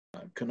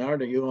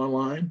Kennard, are you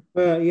online?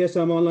 Yes,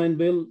 I'm online,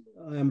 Bill.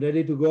 I'm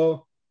ready to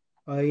go.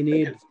 I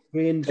need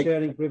screen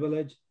sharing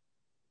privilege.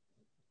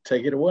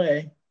 Take it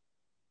away.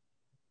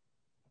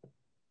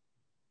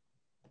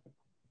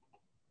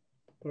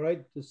 All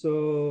right,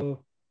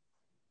 so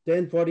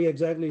 10:40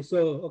 exactly.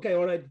 So, okay,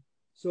 all right.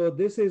 So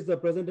this is the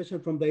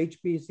presentation from the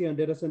HPC and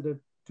data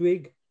center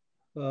TWG.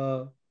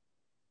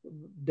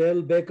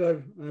 Dell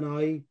Baker and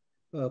I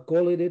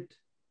co-lead it.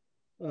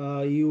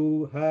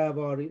 You have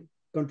our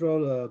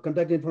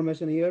contact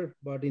information here,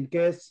 but in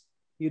case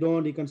you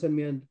don't, you can send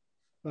me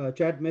a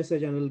chat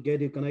message and we'll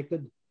get you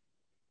connected.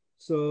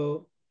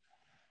 So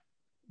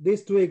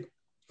this TWG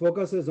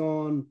focuses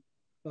on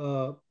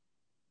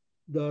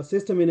the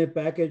system in a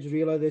package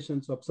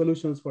realizations of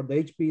solutions for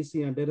the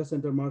HPC and data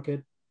center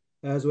market,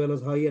 as well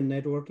as high-end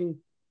networking.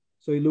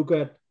 So you look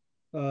at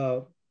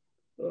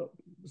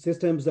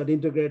systems that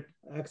integrate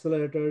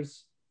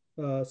accelerators,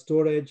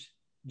 storage,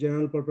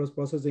 general purpose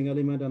processing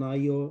element, and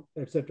IO,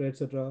 et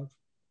cetera,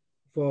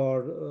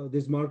 for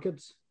these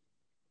markets.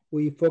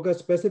 We focus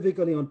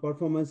specifically on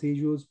performance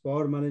issues,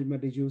 power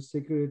management issues,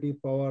 security,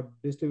 power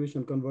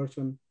distribution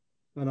conversion,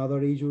 and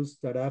other issues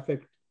that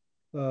affect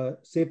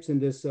SIPs in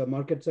this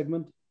market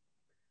segment.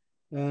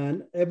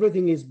 And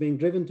everything is being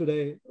driven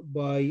today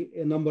by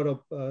a number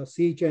of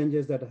sea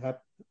changes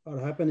that are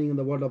happening in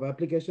the world of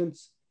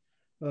applications,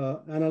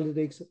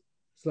 analytics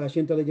 /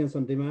 intelligence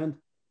on demand,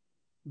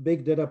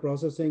 big data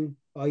processing,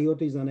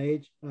 IoTs on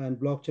edge, and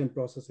blockchain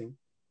processing,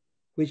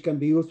 which can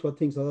be used for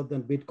things other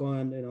than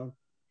Bitcoin,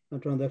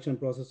 and transaction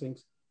processing.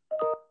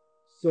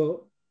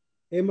 So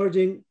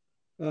emerging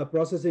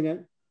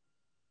processing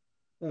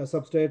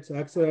substrates,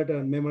 accelerator,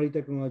 and memory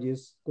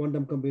technologies,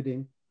 quantum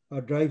computing are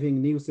driving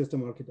new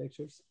system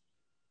architectures.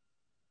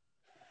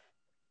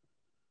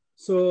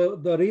 So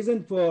the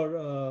reason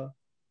for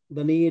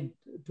the need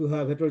to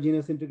have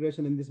heterogeneous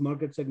integration in these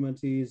market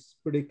segments is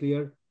pretty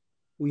clear.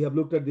 We have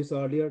looked at this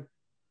earlier.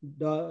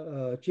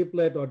 The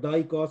chiplet or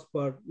die cost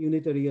per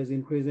unit area is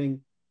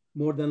increasing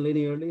more than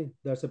linearly.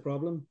 That's a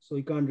problem. So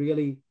you can't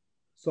really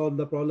solve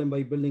the problem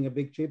by building a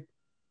big chip.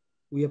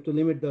 We have to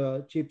limit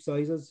the chip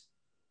sizes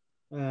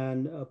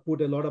and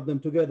put a lot of them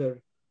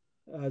together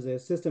as a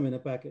system in a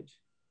package.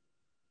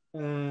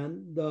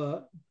 And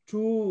the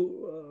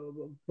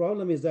true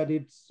problem is that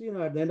it's,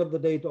 at the end of the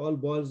day, it all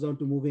boils down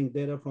to moving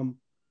data from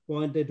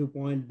point A to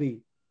point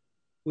B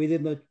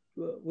within the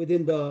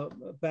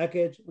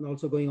package and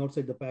also going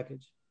outside the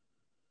package.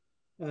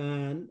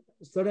 And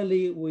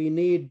suddenly we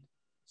need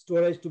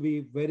storage to be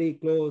very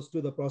close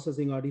to the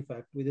processing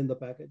artifact within the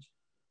package.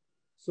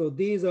 So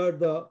these are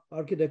the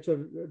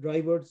architecture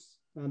drivers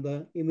and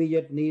the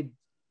immediate needs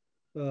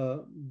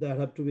that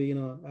have to be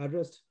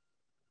addressed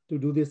to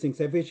do these things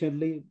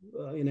efficiently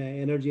in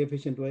an energy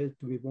efficient way,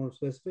 to be more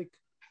specific.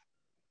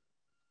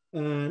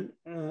 And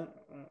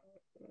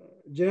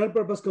general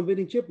purpose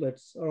computing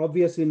chiplets are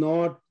obviously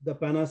not the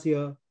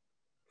panacea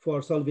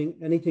for solving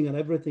anything and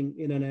everything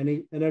in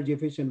an energy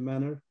efficient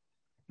manner.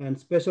 And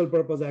special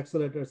purpose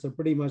accelerators are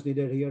pretty much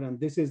needed here. And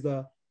this is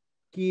the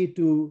key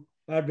to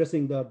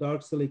addressing the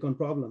dark silicon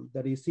problem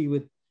that you see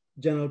with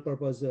general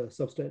purpose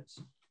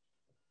substrates.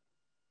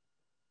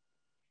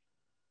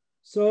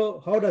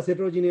 So how does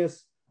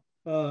heterogeneous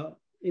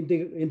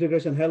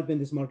integration help in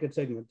this market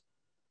segment?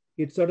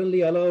 It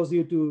certainly allows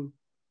you to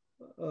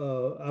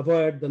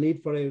avoid the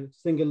need for a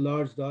single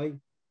large die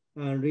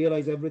and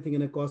realize everything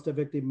in a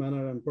cost-effective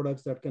manner and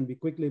products that can be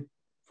quickly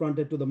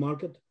fronted to the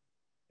market.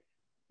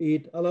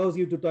 It allows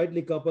you to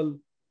tightly couple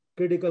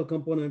critical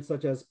components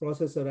such as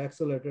processor,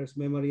 accelerators,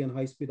 memory, and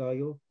high-speed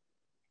IO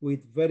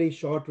with very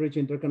short, rich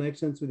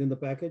interconnections within the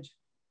package.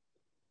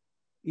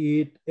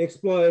 It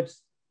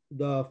exploits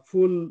the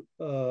full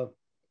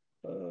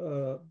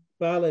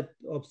palette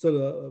of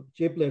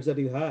chiplets that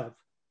you have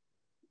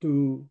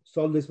to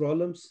solve these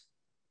problems.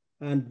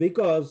 And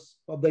because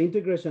of the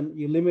integration,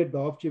 you limit the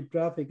off-chip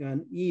traffic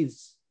and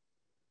ease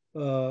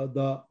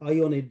the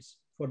IO needs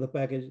for the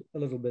package a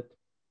little bit.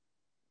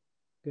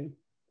 Okay,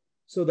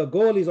 so the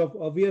goal is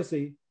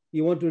obviously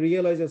you want to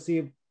realize a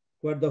sieve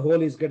where the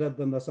whole is greater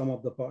than the sum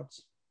of the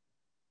parts.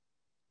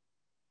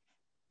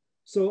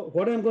 So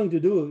what I'm going to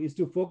do is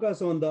to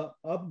focus on the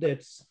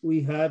updates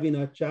we have in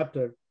a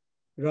chapter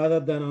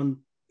rather than on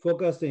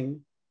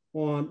focusing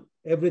on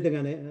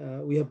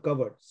everything we have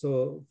covered.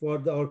 So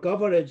for our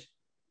coverage,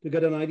 to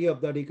get an idea of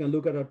that, you can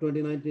look at our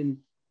 2019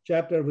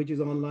 chapter, which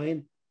is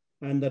online,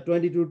 and the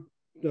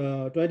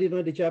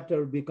 2020 chapter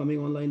will be coming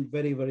online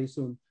very, very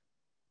soon.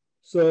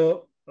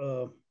 So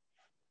the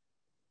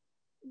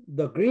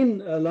green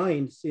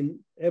lines in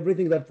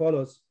everything that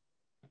follows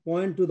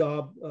point to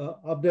the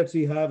updates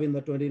we have in the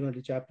 2020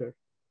 chapter.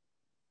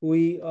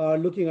 We are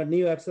looking at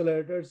new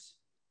accelerators,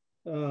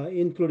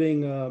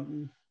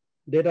 including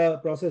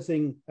data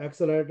processing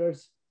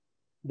accelerators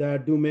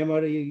that do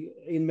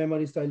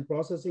in-memory style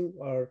processing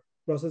or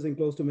processing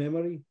close to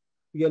memory.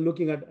 We are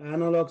looking at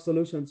analog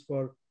solutions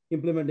for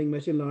implementing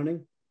machine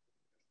learning.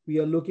 We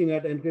are looking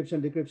at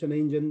encryption, decryption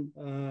engine,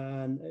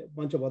 and a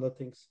bunch of other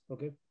things,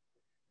 okay?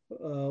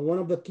 one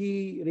of the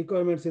key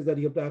requirements is that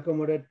you have to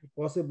accommodate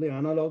possibly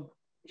analog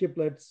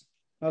chiplets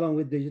along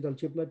with digital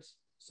chiplets.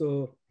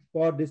 So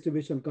power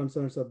distribution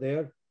concerns are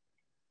there,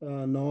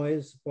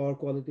 noise, power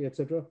quality,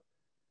 etc.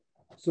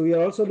 So we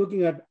are also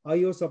looking at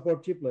I/O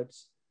support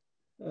chiplets.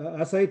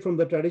 Aside from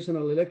the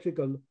traditional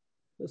electrical,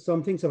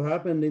 some things have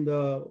happened in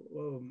the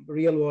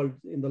real world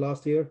in the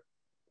last year.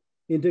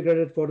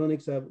 Integrated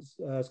photonics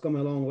has come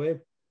a long way.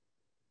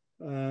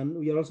 And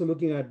we are also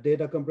looking at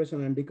data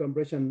compression and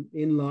decompression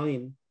in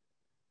line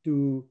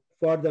to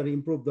further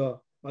improve the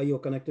I/O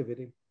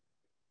connectivity.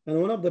 And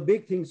one of the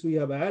big things we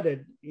have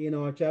added in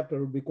our chapter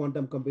would be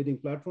quantum computing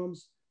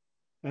platforms.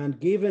 And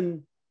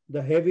given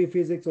the heavy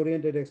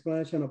physics-oriented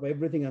explanation of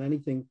everything and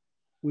anything,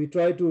 we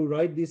try to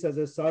write this as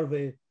a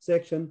survey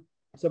section.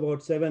 It's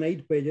about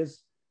 7-8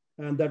 pages.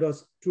 And that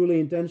was truly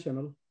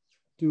intentional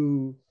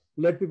to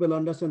let people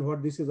understand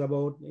what this is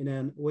about in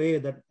a way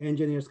that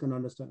engineers can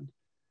understand.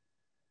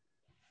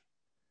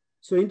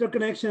 So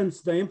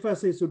interconnections, the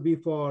emphasis would be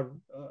for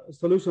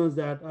solutions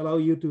that allow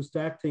you to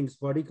stack things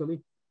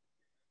vertically.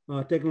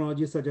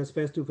 Technologies such as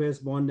face-to-face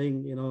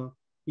bonding,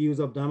 use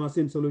of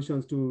Damascene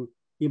solutions to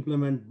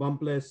implement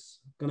bumpless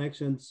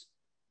connections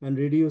and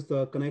reduce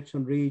the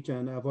connection reach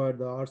and avoid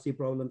the RC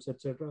problems,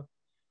 etc.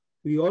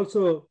 We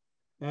also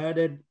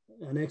added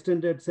an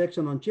extended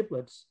section on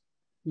chiplets,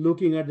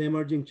 looking at the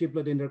emerging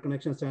chiplet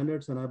interconnection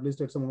standards, and I've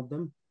listed some of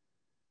them.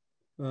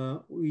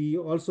 We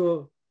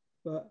also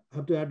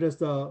have to address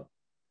the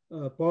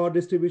power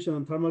distribution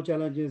and thermal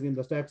challenges in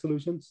the stack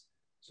solutions.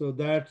 So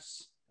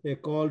that's a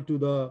call to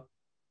the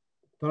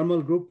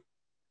thermal group.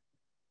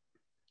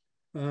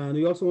 And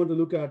we also want to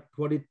look at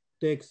what it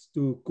takes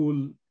to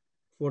cool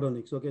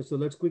photonics. Okay, so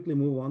let's quickly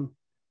move on.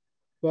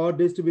 Power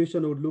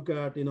distribution would look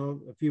at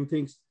a few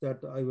things that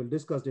I will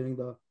discuss during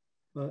the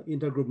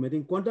intergroup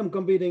meeting. Quantum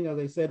computing, as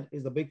I said,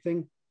 is the big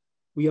thing.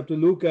 We have to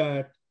look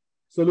at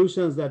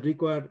solutions that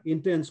require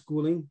intense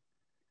cooling,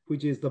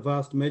 which is the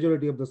vast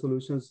majority of the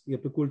solutions. You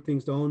have to cool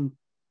things down,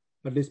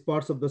 at least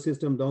parts of the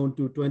system, down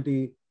to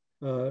 20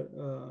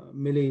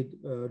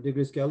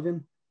 degrees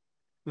Kelvin.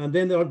 And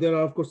then there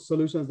are, of course,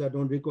 solutions that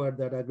don't require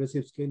that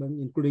aggressive scaling,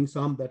 including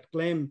some that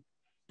claim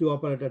to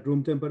operate at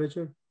room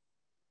temperature.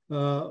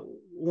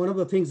 One of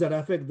the things that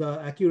affect the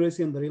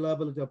accuracy and the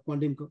reliability of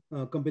quantum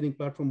computing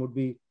platform would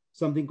be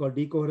something called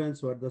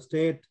decoherence, where the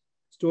state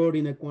stored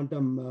in a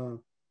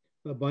quantum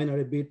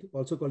binary bit,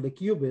 also called a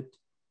qubit,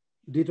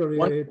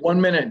 deteriorate.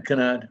 One minute,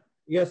 Kanad.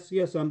 Yes,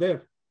 I'm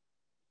there.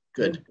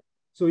 Good. Okay.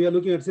 So we are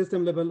looking at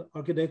system level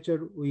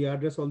architecture. We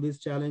address all these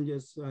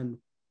challenges and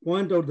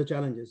point out the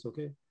challenges,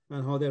 okay,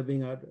 and how they're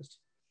being addressed.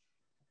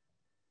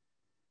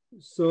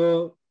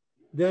 So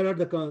these are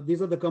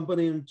the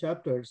component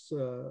chapters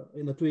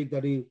in the TWG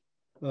that we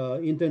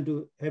intend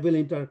to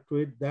heavily interact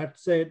with. That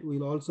said,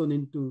 we'll also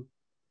need to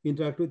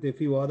interact with a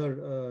few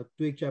other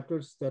TWG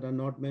chapters that are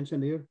not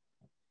mentioned here.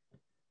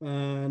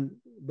 And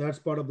that's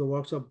part of the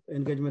workshop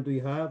engagement we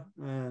have.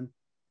 And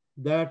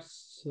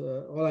that's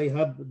all I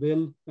have,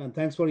 Bill. And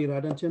thanks for your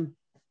attention.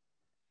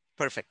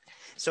 Perfect.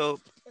 So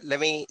let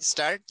me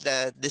start.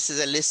 This is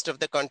a list of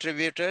the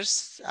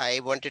contributors. I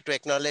wanted to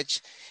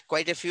acknowledge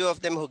quite a few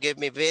of them who gave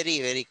me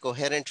very, very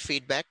coherent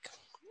feedback.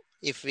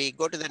 If we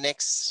go to the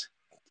next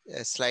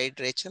slide,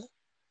 Rachel.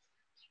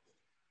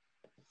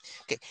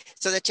 Okay,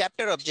 so the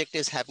chapter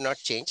objectives have not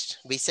changed.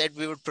 We said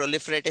we would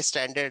proliferate a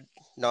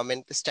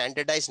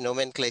standardized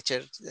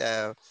nomenclature.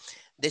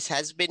 This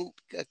has been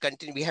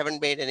continued. We haven't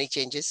made any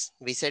changes.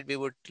 We said we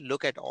would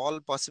look at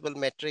all possible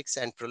metrics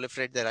and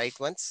proliferate the right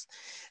ones.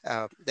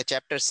 The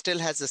chapter still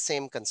has the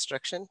same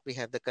construction. We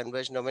have the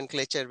converged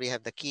nomenclature. We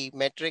have the key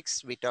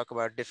metrics. We talk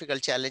about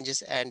difficult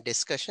challenges and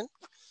discussion.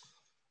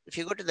 If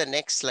you go to the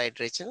next slide,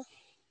 Rachel.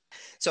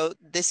 So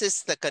this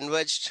is the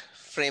converged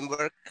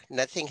framework.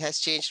 Nothing has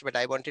changed, but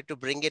I wanted to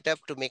bring it up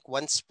to make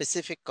one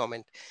specific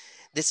comment.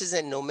 This is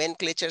a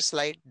nomenclature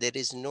slide. There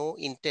is no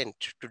intent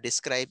to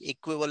describe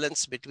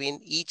equivalence between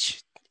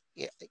each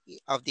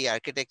of the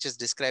architectures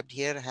described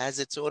here. Has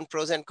its own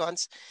pros and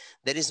cons.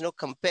 There is no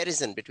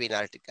comparison between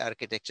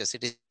architectures.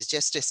 It is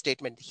just a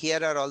statement.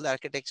 Here are all the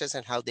architectures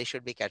and how they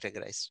should be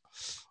categorized.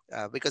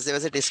 Because there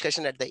was a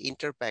discussion at the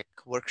Interpack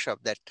workshop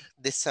that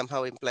this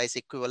somehow implies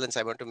equivalence.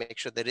 I want to make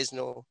sure there is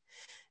no,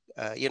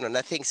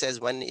 nothing says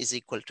one is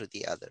equal to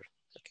the other.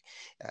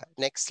 Okay.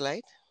 Next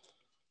slide.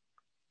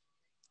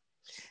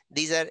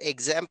 These are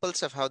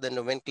examples of how the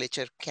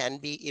nomenclature can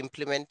be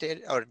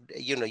implemented or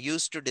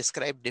used to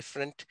describe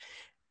different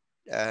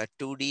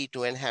 2D,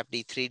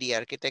 2.5D, 3D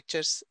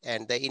architectures.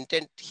 And the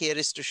intent here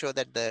is to show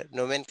that the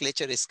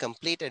nomenclature is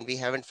complete, and we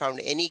haven't found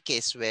any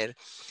case where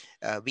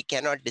we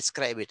cannot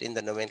describe it in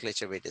the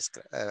nomenclature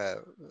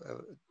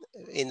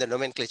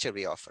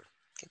we offer.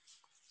 Okay.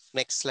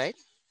 Next slide.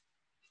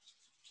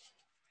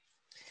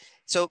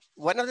 So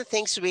one of the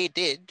things we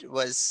did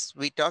was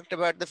we talked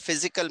about the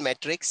physical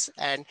metrics,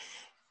 and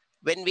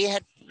when we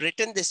had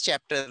written this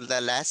chapter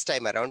the last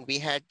time around, we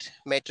had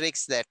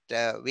metrics that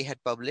we had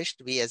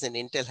published, we as an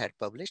Intel had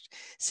published.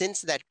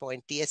 Since that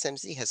point,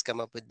 TSMC has come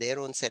up with their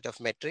own set of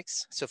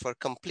metrics. So for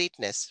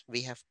completeness,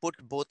 we have put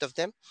both of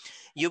them.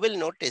 You will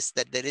notice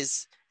that there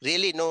is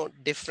really no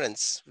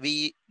difference.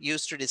 We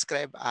used to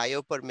describe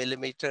IO per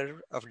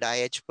millimeter of die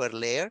edge per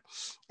layer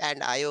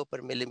and IO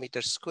per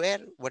millimeter square.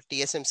 What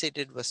TSMC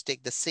did was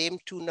take the same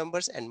two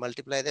numbers and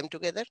multiply them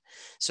together.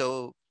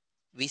 So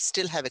we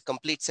still have a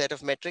complete set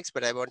of metrics,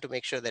 but I want to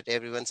make sure that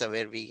everyone's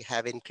aware we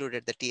have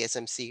included the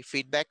TSMC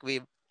feedback.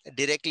 We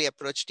directly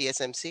approached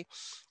TSMC,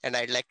 and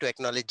I'd like to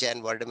acknowledge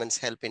Jan Wardeman's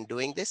help in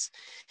doing this.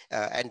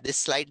 And this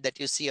slide that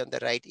you see on the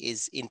right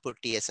is input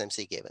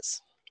TSMC gave us.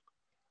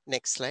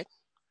 Next slide.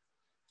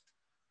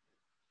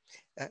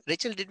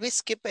 Rachel, did we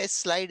skip a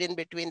slide in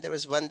between? There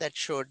was one that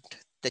showed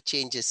the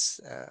changes.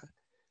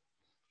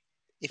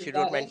 If you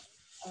don't mind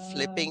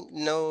flipping.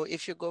 No,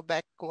 if you go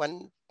back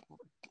one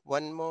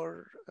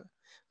more.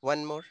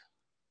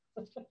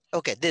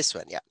 Okay, this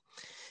one, yeah.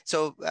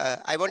 So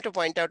I want to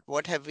point out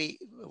what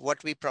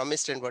we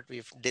promised and what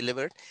we've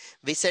delivered.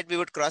 We said we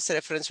would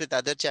cross-reference with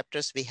other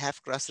chapters. We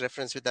have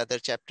cross-reference with other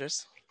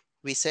chapters.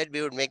 We said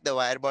we would make the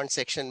wire bond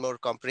section more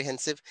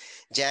comprehensive.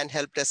 Jan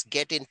helped us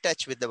get in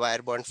touch with the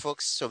wire bond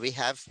folks. So we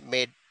have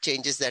made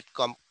changes that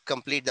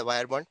complete the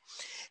wire bond.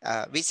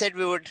 We said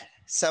we would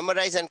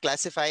summarize and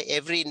classify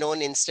every known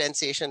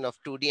instantiation of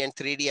 2D and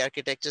 3D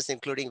architectures,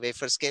 including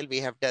wafer scale. We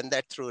have done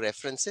that through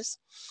references.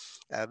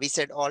 We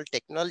said all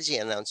technology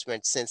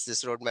announcements since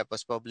this roadmap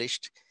was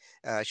published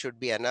should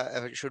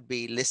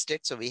be listed.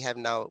 So we have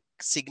now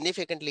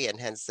significantly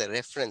enhanced the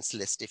reference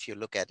list if you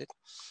look at it.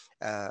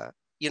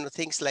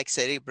 Things like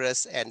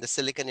Cerebrus and the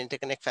silicon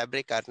interconnect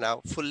fabric are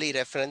now fully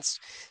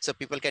referenced, so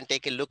people can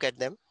take a look at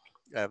them.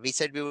 We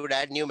said we would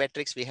add new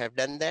metrics. We have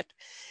done that.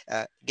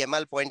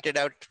 Gemal pointed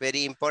out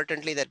very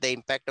importantly that the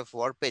impact of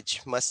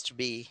warpage must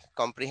be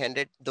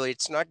comprehended, though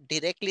it's not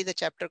directly the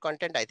chapter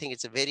content. I think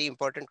it's a very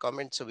important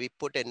comment. So we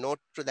put a note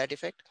to that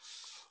effect.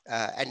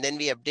 And then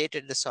we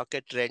updated the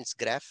socket trends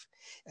graph.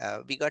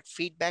 We got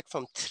feedback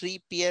from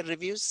 3 peer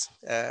reviews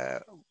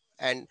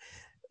and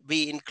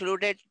we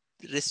included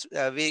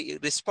we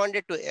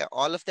responded to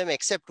all of them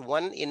except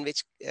one in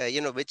which,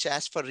 which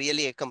asked for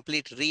really a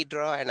complete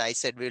redraw. And I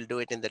said, we'll do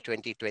it in the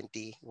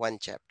 2021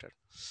 chapter.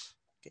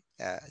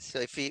 Okay. So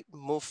if we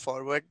move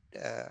forward,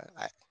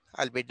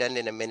 I'll be done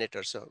in a minute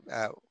or so.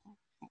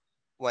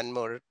 One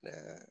more,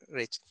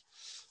 Rich.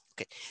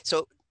 Okay.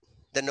 So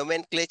the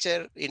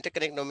nomenclature,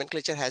 interconnect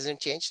nomenclature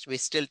hasn't changed. We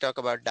still talk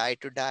about die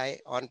to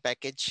die on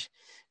package,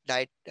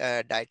 die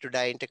to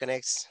die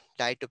interconnects,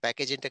 die to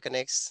package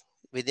interconnects.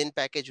 Within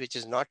package, which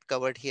is not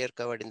covered here,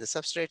 covered in the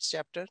substrates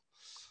chapter.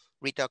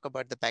 We talk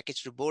about the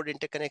package to board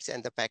interconnects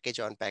and the package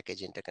on package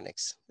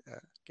interconnects.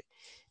 Okay.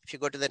 If you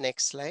go to the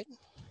next slide.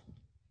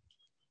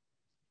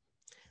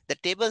 The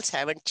tables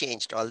haven't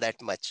changed all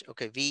that much.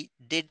 Okay, we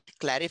did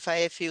clarify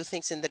a few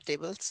things in the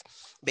tables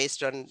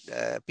based on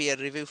peer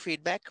review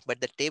feedback,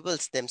 but the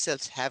tables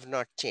themselves have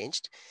not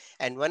changed.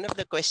 And one of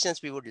the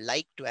questions we would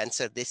like to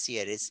answer this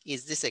year is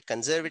this a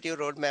conservative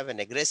roadmap, an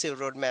aggressive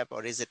roadmap,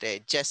 or is it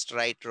a just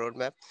right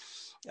roadmap?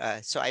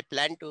 So I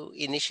plan to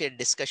initiate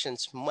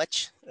discussions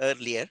much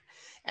earlier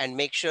and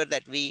make sure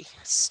that we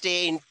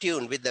stay in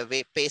tune with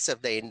the pace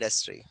of the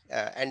industry.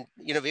 And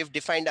we've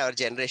defined our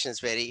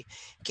generations very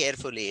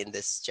carefully in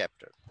this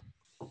chapter.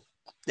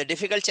 The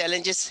difficult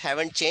challenges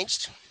haven't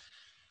changed.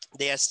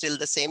 They are still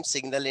the same: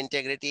 signal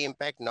integrity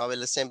impact,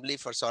 novel assembly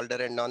for solder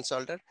and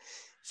non-solder,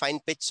 fine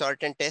pitch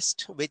sort and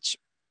test, which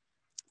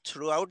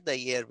throughout the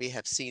year, we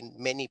have seen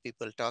many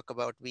people talk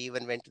about. We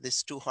even went to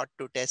this Too Hot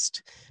to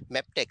Test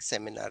MEPTEC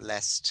seminar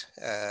last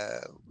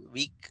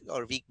week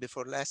or week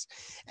before last,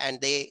 and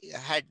they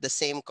had the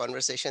same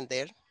conversation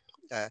there.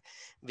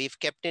 We've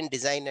kept in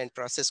design and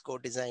process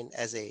co-design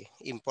as a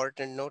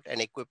important note,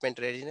 and equipment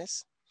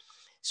readiness.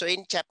 So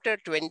in chapter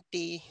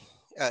 20,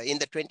 in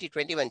the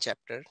 2021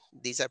 chapter,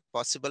 these are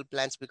possible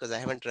plans because I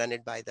haven't run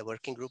it by the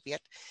working group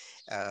yet.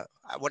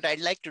 What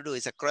I'd like to do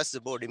is across the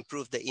board,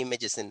 improve the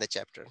images in the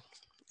chapter.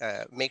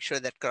 Make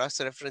sure that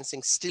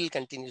cross-referencing still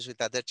continues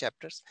with other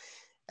chapters.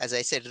 As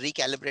I said,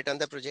 recalibrate on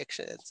the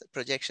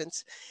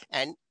projections,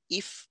 and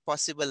if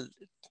possible,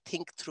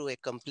 think through a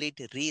complete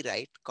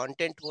rewrite.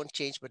 Content won't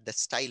change, but the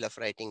style of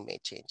writing may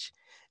change.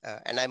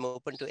 And I'm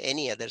open to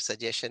any other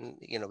suggestion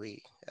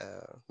we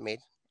made.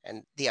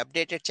 And the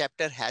updated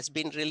chapter has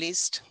been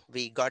released.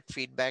 We got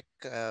feedback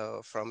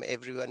from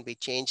everyone. We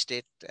changed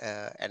it,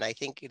 and I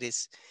think it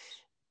is,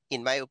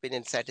 in my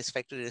opinion,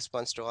 satisfactory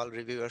response to all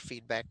reviewer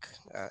feedback.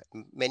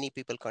 Many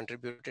people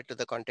contributed to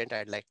the content.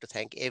 I'd like to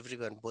thank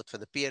everyone, both for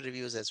the peer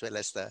reviews as well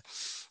as the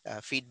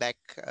feedback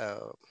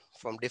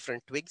from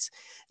different TWGs.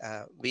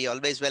 We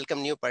always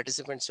welcome new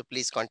participants, so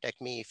please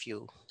contact me if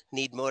you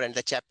need more. And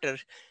the chapter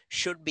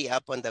should be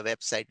up on the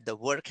website. The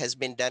work has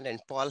been done and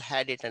Paul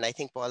had it, and I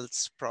think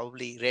Paul's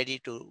probably ready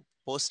to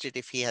post it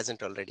if he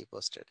hasn't already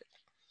posted it.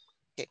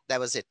 Okay, that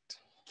was it.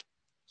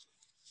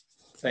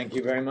 Thank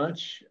you very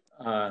much.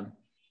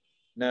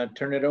 Now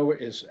turn it over.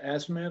 Is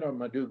Asmat or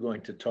Madhu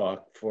going to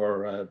talk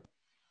for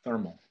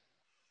thermal?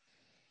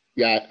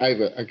 Yeah,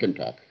 I can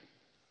talk.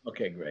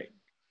 Okay, great.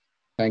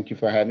 Thank you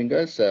for having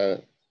us.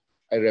 I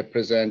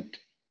represent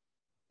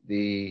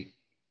the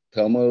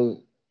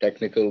Thermal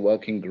Technical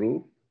Working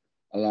Group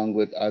along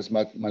with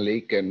Azmat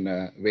Malik and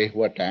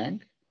Wehua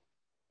Tang.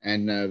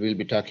 And we'll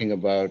be talking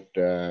about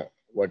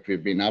what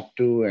we've been up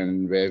to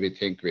and where we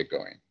think we're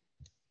going.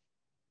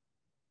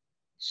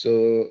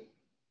 So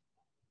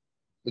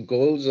the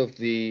goals of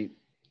the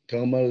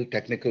Thermal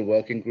Technical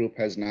Working Group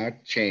has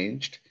not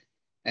changed.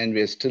 And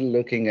we're still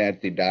looking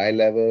at the die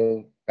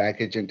level,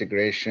 package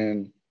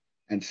integration,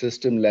 and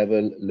system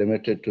level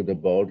limited to the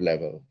board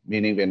level,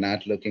 meaning we're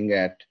not looking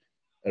at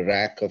a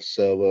rack of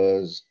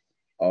servers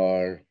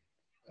or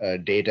a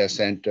data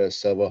center,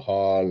 server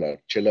hall,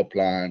 or chiller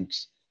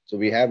plants. So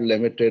we have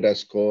limited our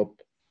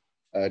scope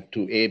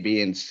to A,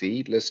 B, and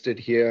C listed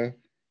here.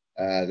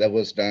 That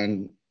was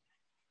done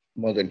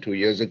more than 2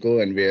 years ago,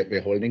 and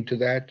we're holding to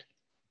that.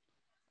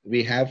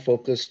 We have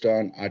focused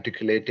on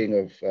articulating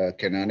of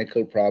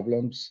canonical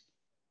problems.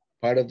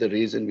 Part of the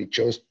reason we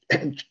chose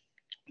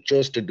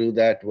to do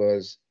that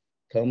was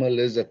thermal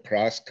is a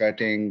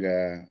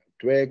cross-cutting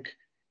twig,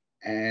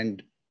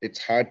 and it's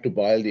hard to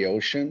boil the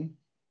ocean.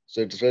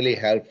 So it's really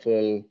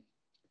helpful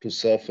to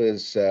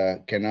surface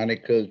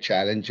canonical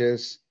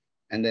challenges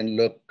and then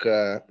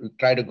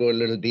try to go a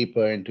little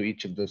deeper into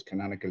each of those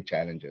canonical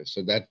challenges.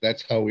 So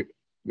that's how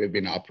we've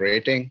been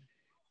operating.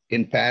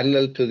 In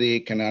parallel to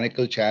the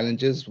canonical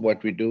challenges,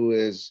 what we do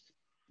is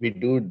we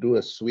do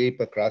a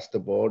sweep across the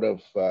board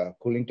of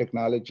cooling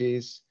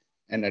technologies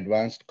and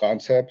advanced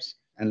concepts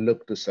and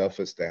look to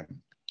surface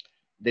them.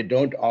 They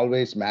don't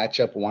always match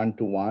up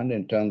one-to-one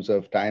in terms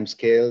of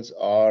timescales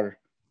or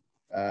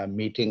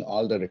meeting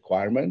all the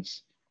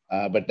requirements,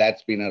 but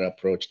that's been our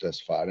approach thus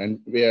far.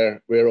 And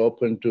we're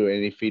open to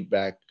any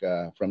feedback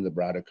from the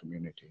broader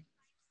community.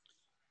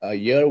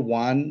 Year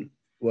one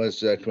was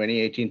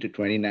 2018 to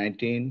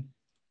 2019,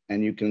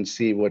 and you can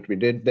see what we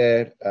did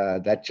there.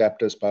 That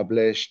chapter is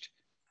published.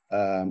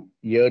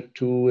 Year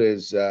two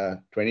is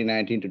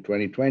 2019 to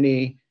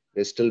 2020.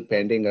 We're still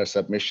pending our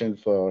submission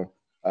for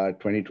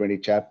 2020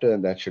 chapter,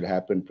 and that should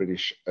happen pretty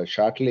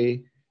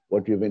shortly.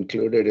 What we've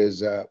included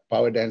is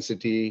power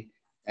density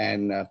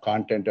and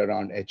content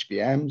around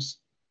HBMs.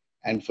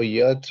 And for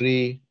year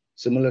three,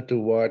 similar to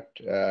what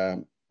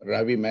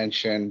Ravi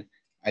mentioned,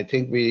 I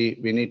think we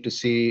need to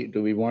see,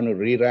 do we want to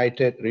rewrite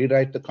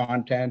the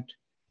content?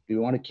 Do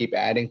we want to keep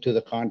adding to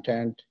the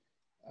content?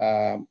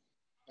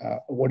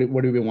 What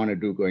do we want to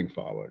do going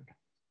forward?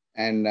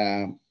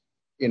 And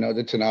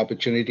it's an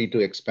opportunity to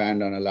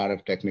expand on a lot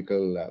of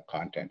technical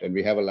content, and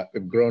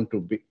we've grown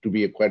to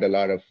be quite a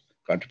lot of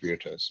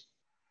contributors.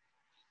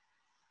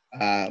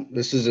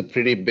 This is a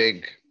pretty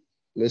big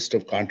list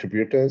of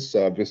contributors,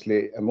 so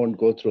obviously I won't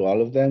go through all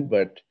of them,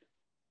 but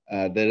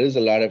there is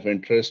a lot of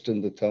interest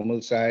in the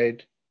thermal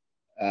side,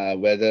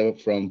 whether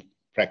from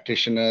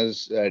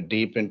practitioners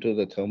deep into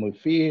the thermal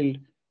field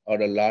or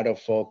a lot of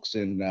folks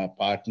in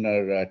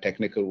partner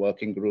technical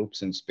working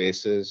groups and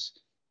spaces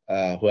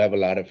who have a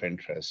lot of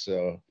interest.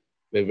 So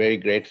we're very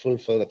grateful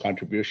for the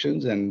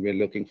contributions, and we're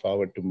looking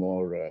forward to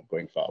more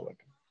going forward.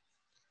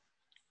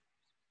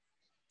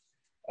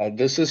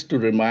 This is to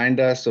remind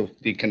us of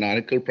the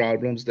canonical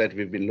problems that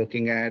we've been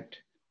looking at.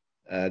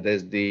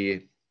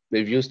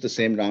 We've used the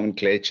same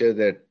nomenclature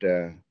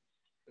that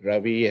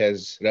Ravi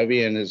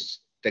and his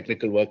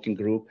technical working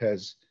group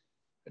has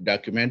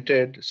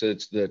documented. So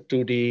it's the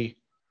 2D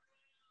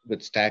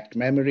with stacked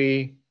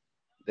memory.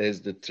 There's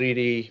the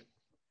 3D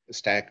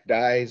stacked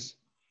dies.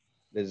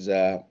 There's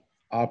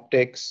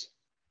optics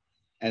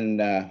and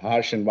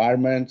harsh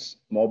environments,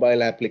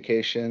 mobile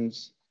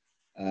applications,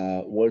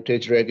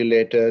 voltage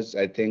regulators.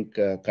 I think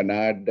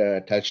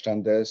Kanad touched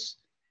on this.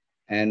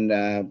 And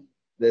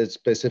there's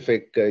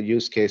specific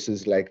use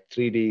cases like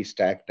 3D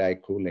stacked die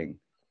cooling,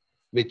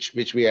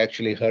 which we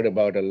actually heard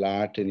about a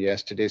lot in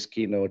yesterday's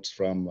keynotes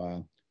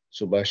from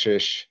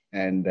Subhashish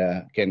and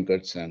Ken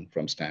Goodson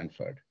from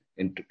Stanford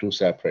in two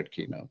separate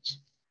keynotes.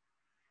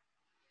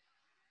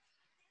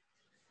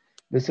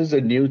 This is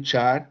a new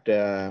chart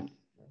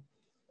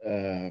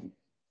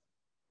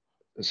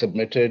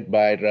submitted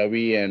by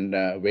Ravi and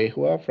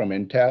Wehua from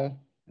Intel.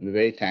 I'm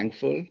very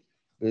thankful.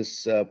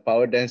 This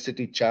power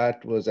density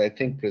chart was, I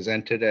think,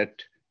 presented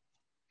at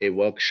a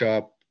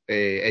workshop,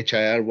 a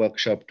HIR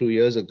workshop 2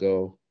 years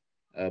ago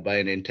by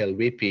an Intel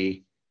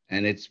VP,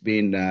 and it's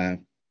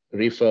been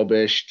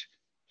refurbished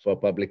for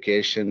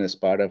publication as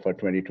part of our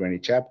 2020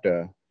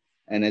 chapter.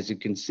 And as you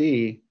can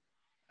see,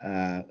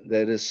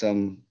 there is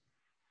some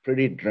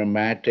pretty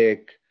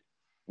dramatic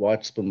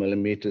watts per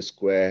millimeter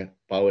square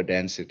power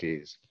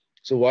densities.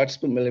 So watts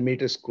per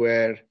millimeter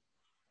square,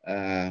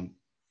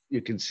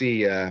 you can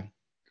see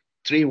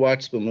 3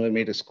 watts per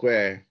millimeter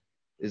square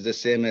is the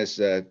same as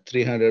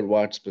 300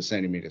 watts per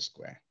centimeter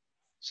square.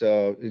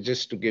 So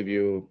just to give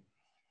you,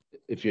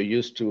 if you're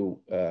used to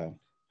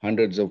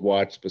hundreds of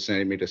watts per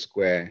centimeter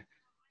square,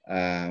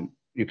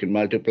 you can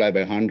multiply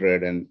by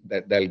 100 and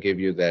that'll give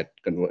you that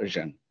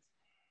conversion.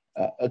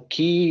 A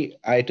key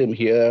item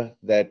here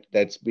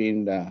that's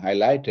been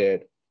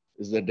highlighted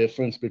is the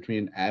difference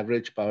between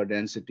average power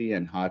density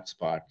and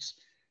hotspots.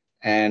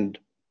 And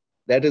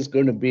that is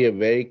going to be a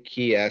very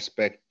key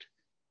aspect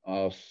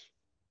of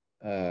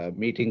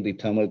meeting the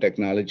thermal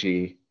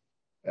technology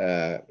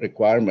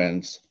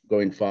requirements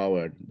going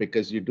forward,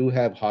 because you do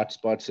have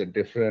hotspots at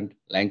different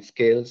length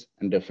scales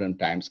and different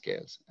time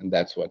scales. And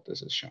that's what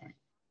this is showing.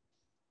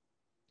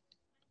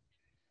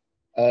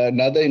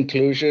 Another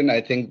inclusion,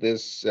 I think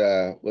this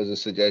was a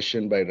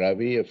suggestion by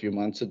Ravi a few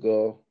months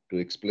ago to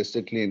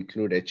explicitly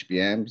include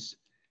HBMs.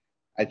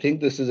 I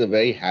think this is a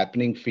very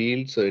happening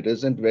field, so it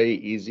isn't very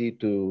easy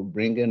to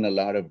bring in a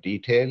lot of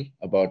detail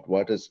about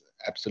what is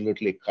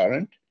absolutely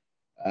current.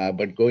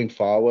 But going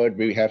forward,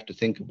 we have to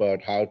think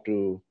about how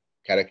to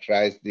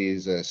characterize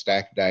these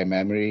stacked die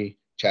memory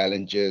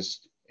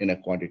challenges in a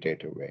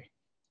quantitative way.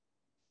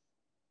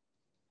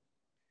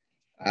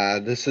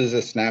 This is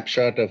a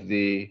snapshot of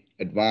the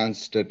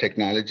advanced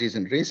technologies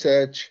and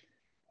research.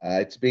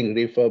 It's being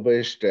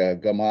refurbished.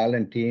 Gamal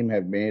and team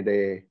have made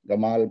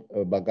Gamal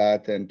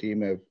Bhagat and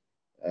team have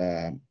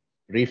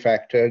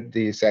refactored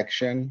the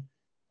section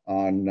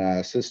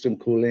on system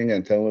cooling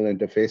and thermal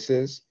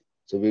interfaces.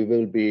 So we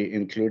will be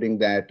including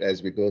that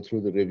as we go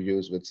through the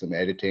reviews with some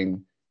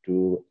editing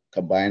to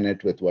combine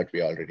it with what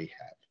we already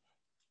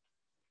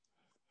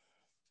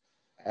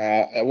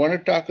have. I want to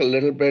talk a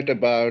little bit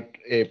about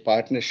a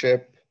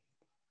partnership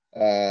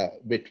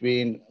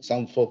between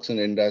some folks in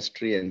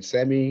industry and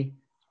SEMI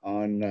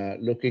on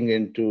looking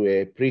into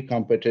a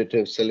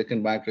pre-competitive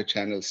silicon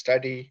microchannel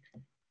study.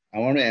 I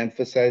want to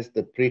emphasize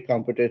the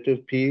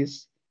pre-competitive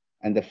piece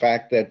and the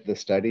fact that the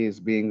study is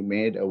being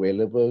made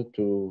available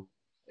to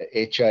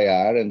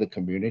HIR and the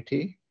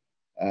community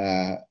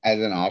as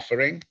an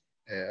offering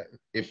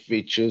if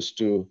we choose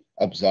to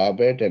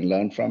absorb it and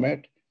learn from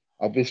it.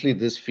 Obviously,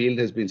 this field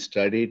has been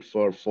studied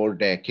for 4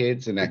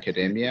 decades in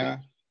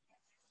academia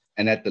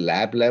and at the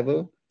lab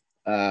level,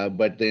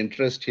 but the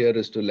interest here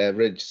is to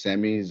leverage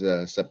SEMI's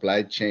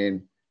supply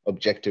chain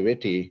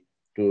objectivity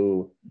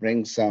to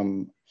bring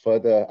some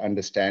further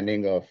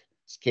understanding of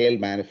scale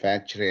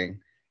manufacturing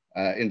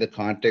in the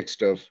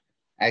context of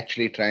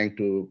actually trying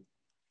to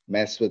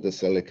mess with the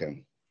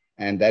silicon.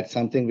 And that's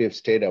something we've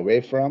stayed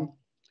away from.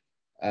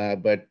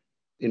 But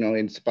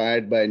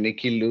inspired by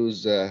Nikki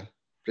Liu's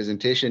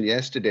presentation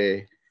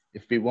yesterday,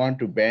 if we want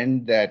to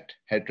bend that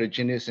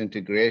heterogeneous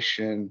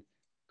integration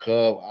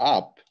curve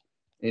up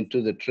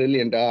into the $1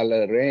 trillion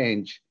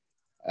range,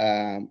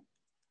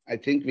 I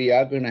think we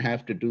are going to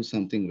have to do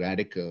something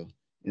radical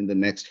in the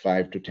next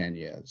 5 to 10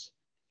 years,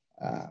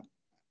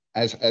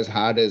 as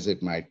hard as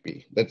it might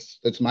be.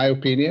 That's my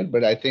opinion,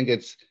 but I think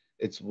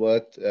it's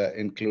worth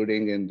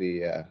including in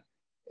the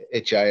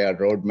HIR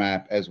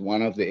roadmap as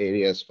one of the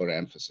areas for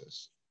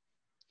emphasis.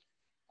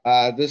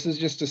 This is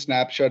just a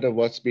snapshot of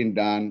what's been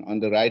done. On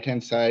the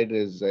right-hand side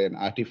is an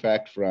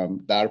artifact from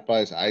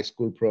DARPA's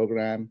iSchool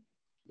program,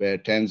 where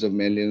tens of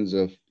millions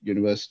of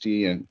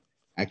university and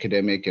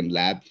academic and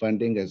lab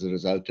funding has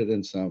resulted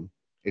in some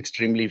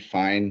extremely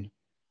fine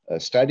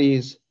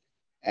studies.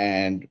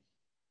 And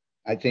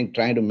I think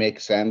trying to make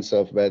sense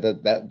of whether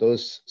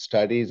those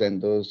studies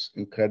and those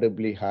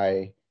incredibly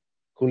high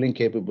cooling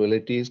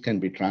capabilities can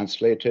be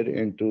translated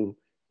into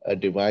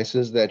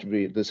devices that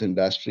this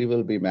industry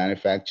will be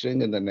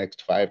manufacturing in the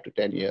next 5 to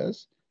 10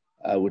 years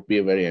would be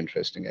a very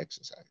interesting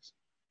exercise.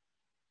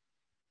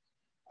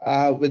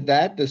 With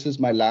that, this is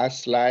my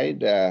last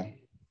slide.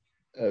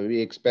 We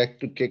expect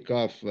to kick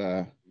off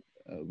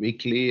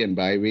weekly and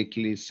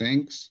bi-weekly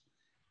syncs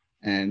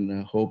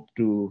and hope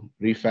to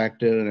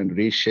refactor and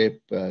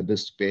reshape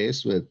this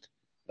space with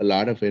a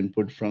lot of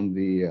input from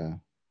the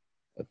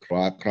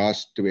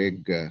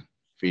cross-TWG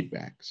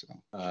feedback.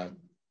 So.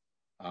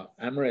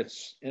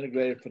 Amrit's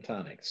Integrated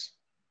Photonics.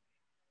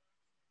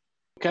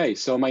 Okay,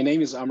 so my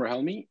name is Amr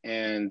Helmi,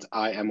 and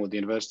I am with the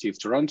University of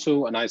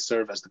Toronto, and I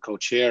serve as the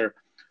co-chair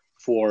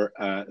for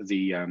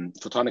the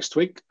Photonics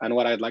TWG. And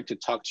what I'd like to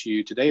talk to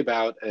you today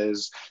about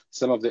is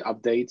some of the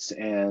updates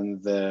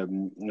and the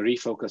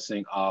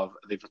refocusing of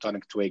the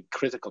Photonics TWG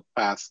critical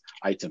path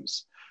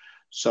items.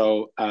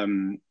 So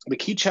the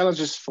key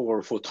challenges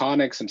for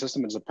photonics and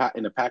systems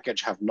in a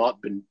package have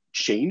not been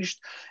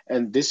changed.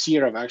 And this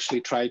year I've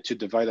actually tried to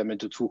divide them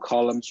into 2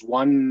 columns.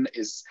 One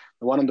is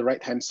the one on the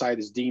right-hand side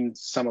is deemed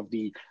some of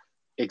the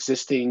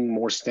existing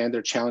more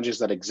standard challenges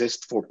that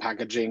exist for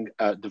packaging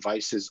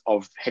devices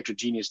of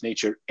heterogeneous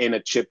nature in a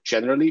chip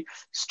generally,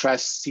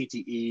 stress,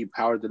 CTE,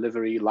 power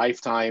delivery,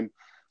 lifetime,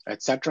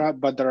 etc.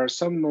 But there are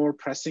some more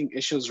pressing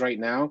issues right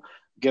now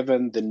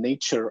given the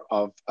nature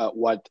of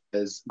what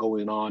is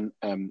going on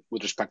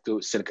with respect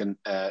to silicon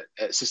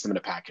system in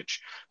a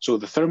package. So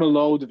the thermal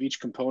load of each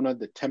component,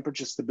 the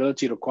temperature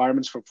stability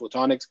requirements for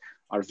photonics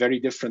are very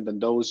different than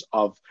those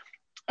of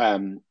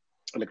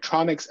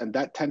electronics, and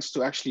that tends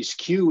to actually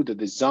skew the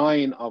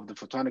design of the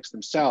photonics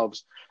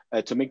themselves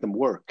to make them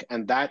work,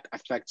 and that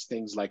affects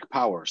things like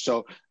power.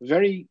 So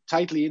very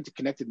tightly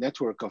interconnected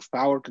network of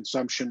power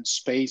consumption,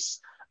 space,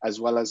 as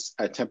well as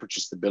temperature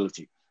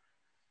stability.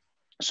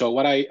 So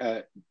what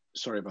I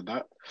sorry about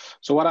that.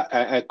 So what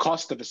a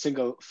cost of a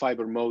single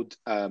fiber mode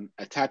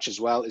attach as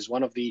well is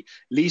one of the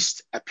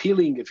least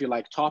appealing, if you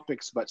like,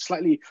 topics, but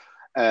slightly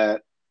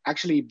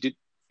actually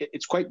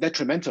it's quite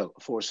detrimental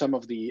for some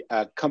of the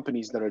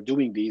companies that are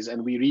doing these.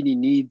 And we really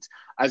need,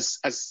 as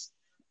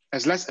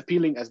less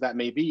appealing as that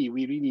may be,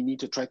 we really need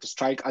to try to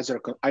strike either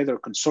a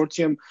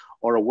consortium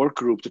or a work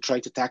group to try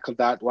to tackle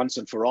that once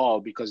and for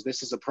all, because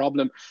this is a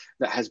problem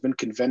that has been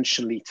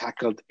conventionally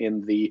tackled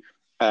in the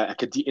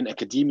in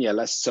academia,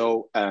 less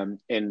so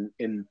in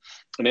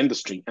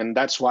industry. And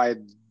that's why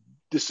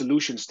the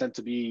solutions tend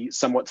to be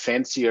somewhat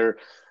fancier,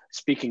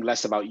 speaking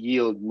less about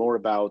yield, more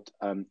about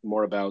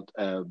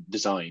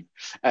design.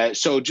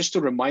 So just to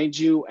remind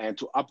you and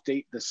to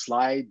update the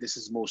slide, this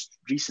is most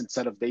recent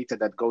set of data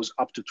that goes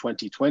up to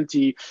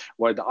 2020,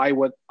 where the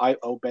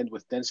I/O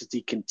bandwidth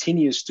density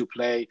continues to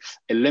play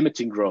a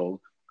limiting role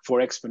for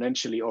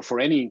exponentially or for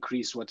any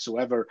increase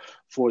whatsoever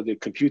for the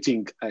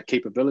computing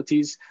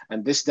capabilities.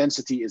 And this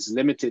density is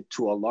limited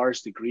to a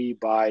large degree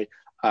by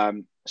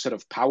sort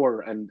of power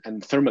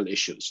and thermal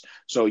issues.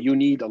 So you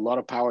need a lot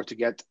of power to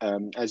get,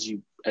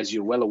 as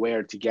you're well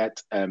aware, to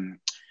get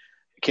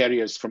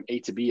carriers from A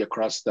to B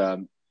across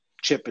the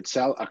chip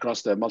itself,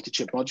 across the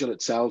multi-chip module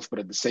itself, but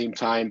at the same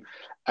time,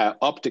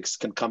 optics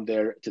can come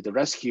there to the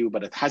rescue,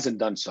 but it hasn't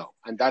done so.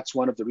 And that's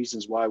one of the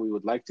reasons why we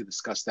would like to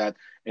discuss that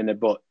in a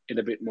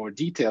bit more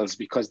details,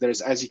 because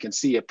there's, as you can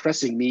see, a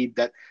pressing need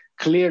that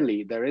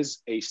clearly there is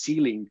a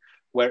ceiling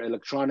where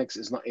electronics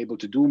is not able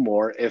to do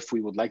more if we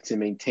would like to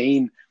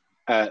maintain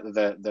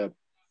the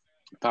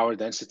power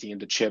density in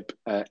the chip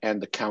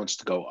and the counts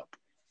to go up.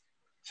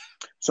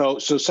 So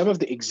some of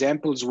the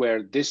examples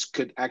where this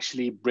could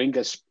actually bring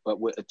us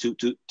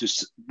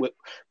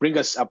bring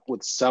us up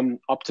with some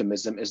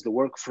optimism is the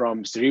work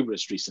from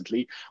Cerebras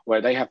recently,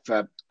 where they have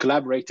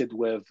collaborated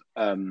with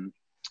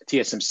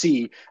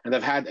TSMC, and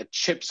they've had a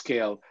chip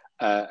scale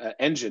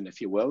engine,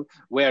 if you will,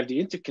 where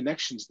the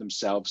interconnections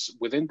themselves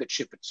within the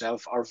chip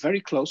itself are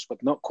very close,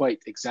 but not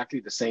quite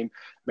exactly the same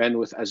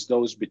bandwidth as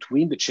those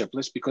between the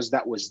chiplets, because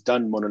that was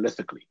done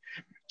monolithically.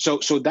 So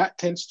that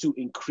tends to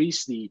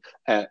increase the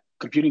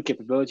computing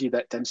capability,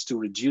 that tends to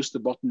reduce the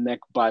bottleneck,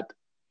 but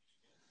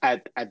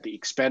at the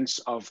expense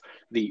of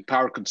the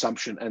power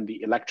consumption and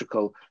the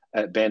electrical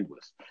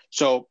bandwidth.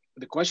 So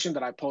the question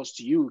that I pose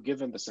to you,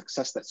 given the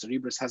success that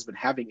Cerebras has been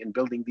having in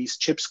building these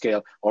chip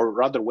scale, or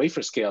rather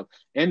wafer scale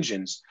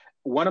engines,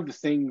 one of the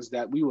things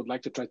that we would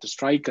like to try to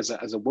strike as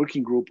a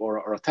working group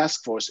or a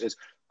task force is,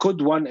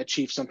 could one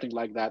achieve something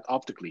like that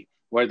optically,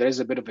 where there is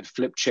a bit of a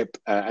flip chip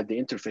at the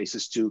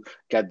interfaces to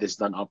get this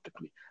done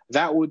optically?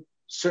 That would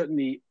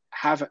certainly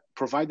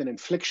provide an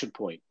inflection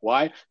point.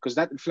 Why? Because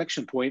that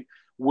inflection point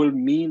will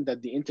mean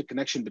that the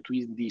interconnection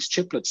between these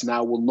chiplets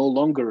now will no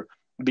longer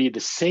be the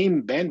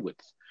same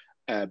bandwidth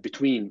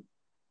between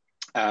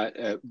as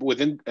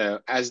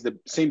the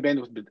same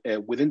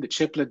bandwidth within the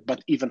chiplet,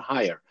 but even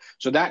higher.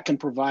 So that can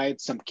provide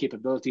some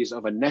capabilities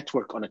of a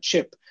network on a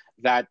chip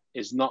that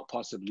is not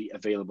possibly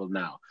available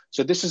now.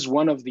 So this is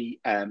one of the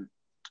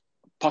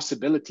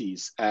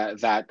possibilities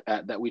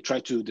that we try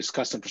to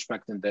discuss and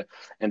prospect in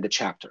the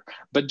chapter.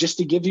 But just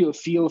to give you a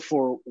feel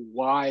for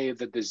why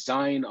the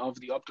design of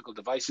the optical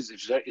devices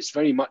is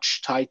very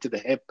much tied to the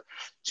hip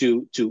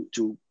to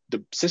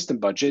the system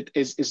budget,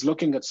 is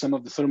looking at some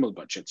of the thermal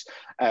budgets.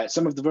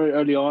 Some of the very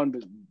early on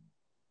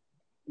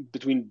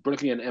between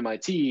Berkeley and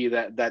MIT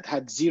that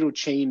had zero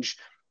change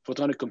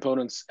photonic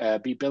components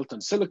be built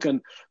on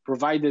silicon,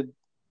 provided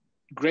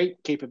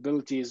great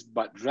capabilities,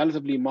 but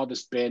relatively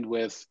modest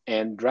bandwidth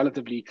and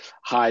relatively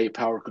high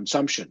power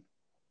consumption.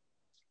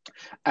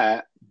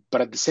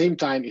 But at the same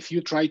time, if you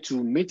try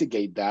to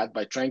mitigate that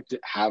by trying to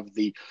have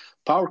the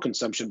power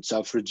consumption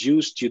itself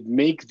reduced, you'd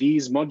make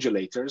these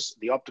modulators,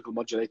 the optical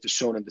modulators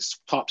shown in this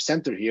top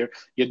center here,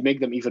 you'd make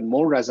them even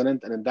more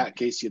resonant. And in that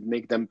case, you'd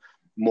make them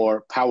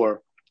more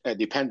power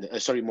dependent,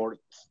 more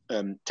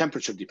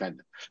temperature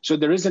dependent. So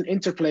there is an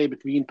interplay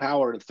between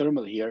power and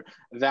thermal here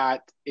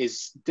that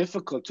is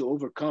difficult to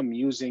overcome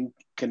using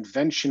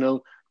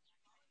conventional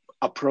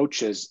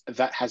approaches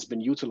that has been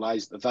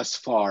utilized thus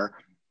far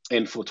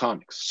in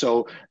photonics.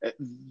 So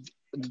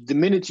the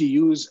minute you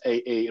use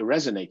a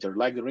resonator,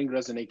 like the ring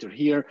resonator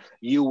here,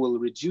 you will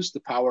reduce the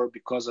power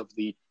because of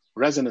the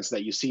resonance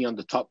that you see on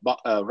the top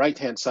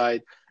right-hand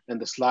side in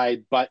the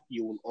slide, but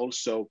you will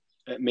also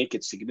make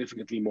it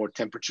significantly more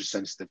temperature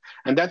sensitive.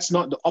 And that's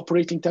not the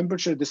operating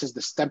temperature, this is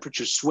the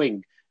temperature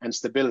swing and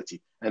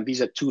stability. And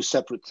these are two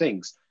separate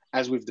things,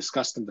 as we've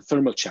discussed in the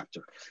thermal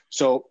chapter.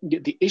 So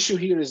the issue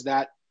here is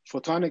that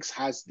photonics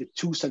has the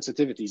two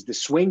sensitivities, the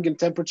swing in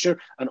temperature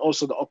and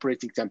also the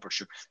operating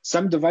temperature.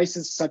 Some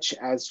devices, such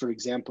as, for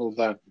example,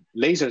 the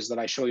lasers that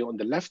I show you on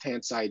the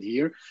left-hand side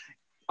here,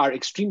 are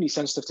extremely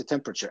sensitive to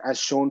temperature, as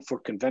shown for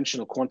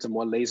conventional quantum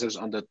one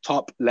lasers on the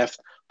top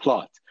left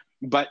plot.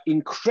 But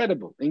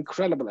incredible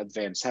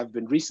advances have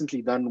been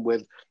recently done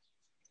with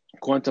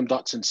quantum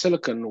dots in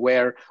silicon,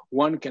 where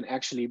one can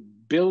actually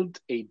build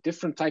a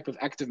different type of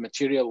active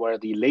material where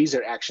the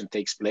laser action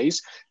takes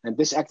place. And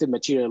this active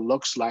material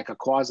looks like a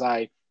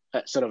quasi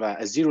sort of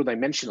a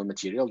zero-dimensional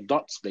material,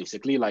 dots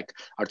basically, like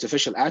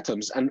artificial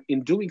atoms. And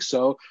in doing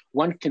so,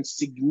 one can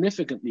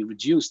significantly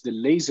reduce the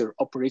laser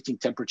operating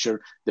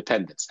temperature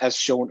dependence, as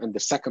shown in the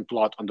second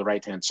plot on the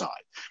right-hand side.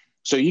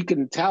 So you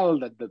can tell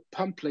that the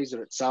pump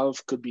laser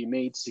itself could be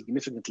made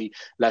significantly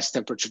less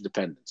temperature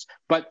dependence.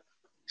 But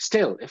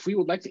still, if we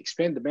would like to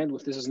expand the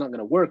bandwidth, this is not going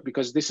to work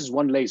because this is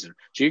one laser.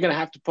 So you're going to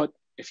have to put,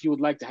 if you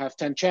would like to have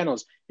 10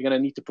 channels, you're going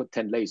to need to put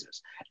 10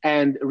 lasers.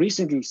 And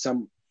recently,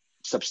 some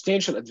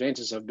substantial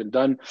advances have been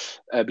done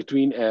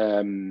between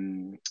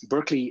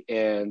Berkeley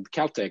and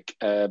Caltech.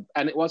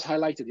 And it was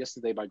highlighted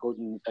yesterday by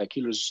Gordon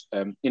Keeler's,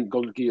 in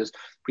Gordon Keeler's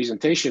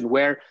presentation,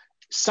 where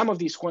some of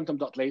these quantum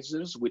dot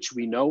lasers, which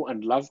we know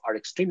and love, are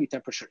extremely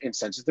temperature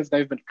insensitive.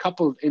 They've been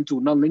coupled into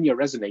nonlinear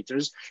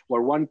resonators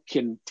where one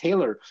can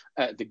tailor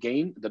the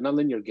gain, the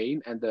nonlinear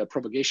gain and the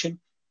propagation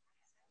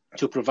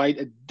to provide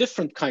a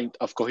different kind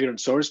of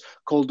coherent source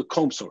called the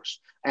comb source.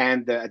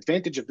 And the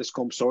advantage of this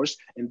comb source,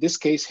 in this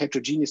case,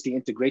 heterogeneously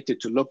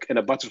integrated to look in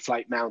a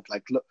butterfly mount,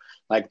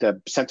 like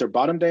the center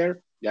bottom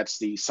there. That's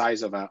the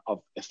size of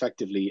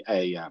effectively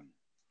a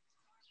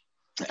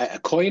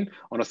coin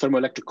on a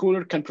thermoelectric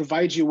cooler, can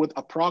provide you with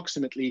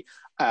approximately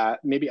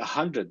maybe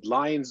 100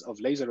 lines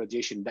of laser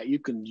radiation that you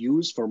can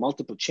use for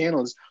multiple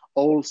channels,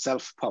 all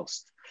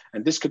self-pulsed.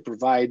 And this could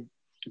provide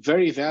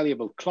very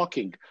valuable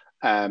clocking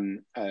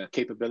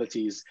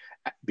capabilities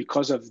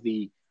because of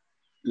the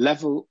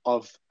level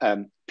of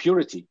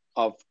purity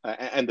of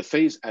and the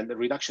phase and the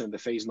reduction in the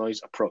phase noise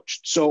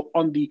approach. So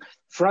on the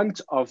front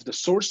of the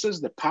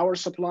sources, the power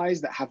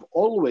supplies that have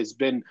always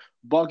been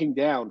bogging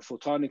down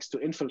photonics to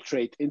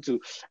infiltrate into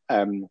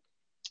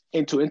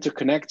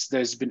interconnects,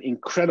 there's been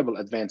incredible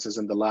advances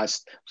in the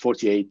last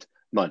 48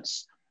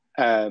 months.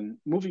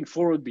 Moving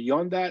forward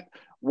beyond that,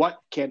 what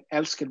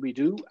else can we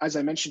do? As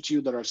I mentioned to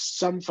you, there are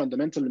some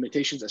fundamental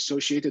limitations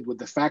associated with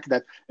the fact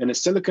that in a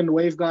silicon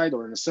waveguide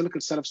or in a silicon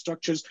set of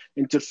structures,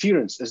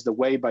 interference is the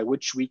way by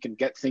which we can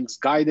get things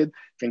guided,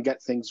 can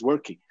get things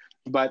working.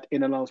 But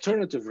in an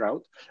alternative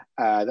route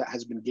that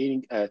has been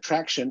gaining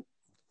traction,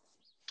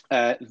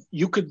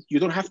 you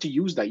don't have to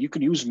use that. You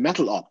can use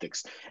metal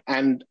optics.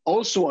 And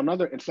also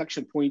another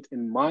inflection point,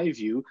 in my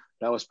view,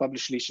 that was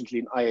published recently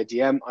in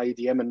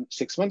IEDM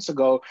 6 months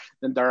ago,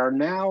 then there are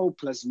now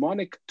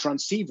plasmonic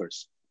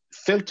transceivers,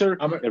 filter,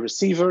 a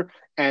receiver,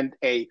 and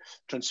a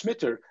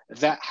transmitter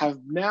that have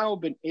now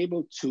been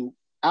able to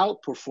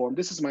outperform,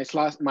 this is my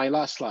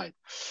last slide,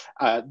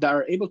 that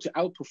are able to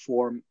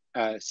outperform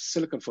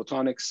silicon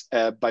photonics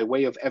by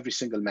way of every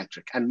single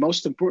metric. And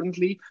most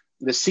importantly,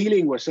 the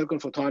ceiling where silicon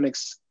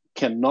photonics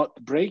cannot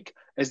break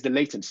is the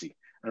latency.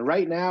 And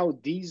right now,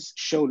 these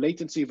show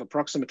latency of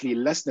approximately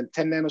less than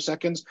 10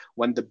 nanoseconds,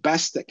 when the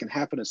best that can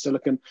happen in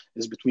silicon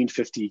is between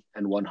 50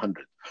 and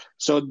 100.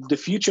 So the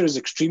future is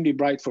extremely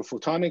bright for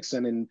photonics.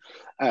 And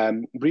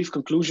in brief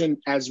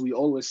conclusion, as we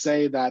always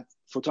say, that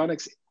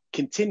photonics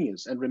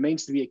continues and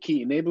remains to be a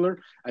key enabler.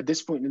 At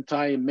this point in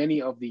time,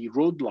 many of the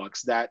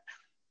roadblocks that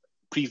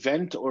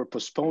prevent or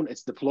postpone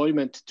its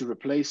deployment to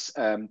replace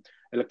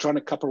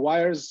electronic copper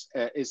wires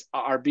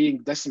are being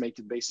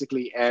decimated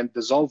basically and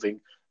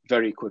dissolving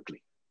very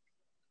quickly.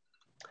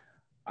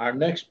 Our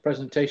next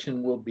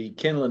presentation will be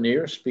Ken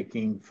Lanier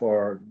speaking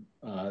for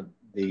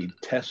the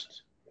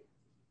test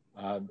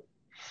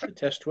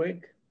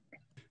twig.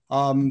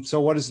 So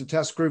what does the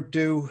test group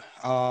do?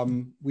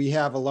 We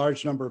have a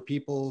large number of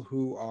people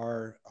who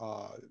are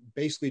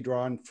basically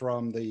drawn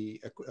from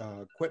the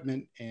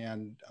equipment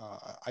and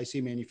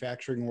IC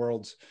manufacturing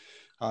worlds.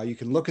 You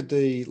can look at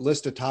the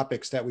list of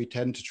topics that we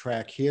tend to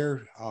track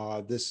here.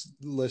 This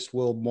list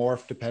will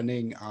morph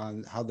depending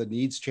on how the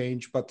needs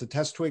change, but the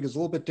test twig is a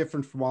little bit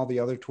different from all the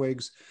other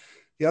twigs.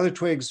 The other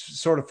twigs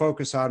sort of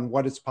focus on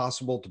what it's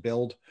possible to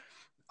build.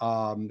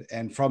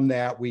 And from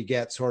that, we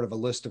get sort of a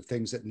list of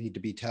things that need to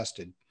be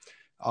tested.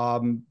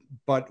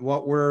 But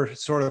what we're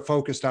sort of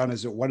focused on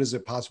is what is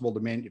it possible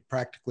to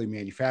practically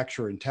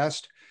manufacture and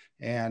test?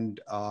 And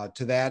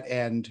to that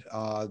end,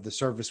 the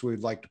service we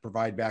would like to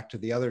provide back to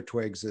the other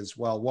twigs is,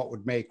 well, what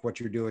would make what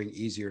you're doing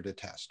easier to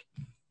test?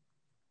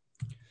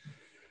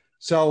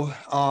 So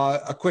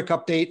a quick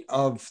update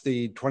of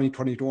the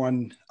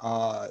 2021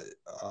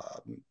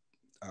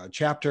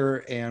 chapter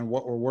and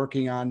what we're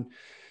working on.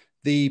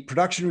 The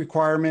production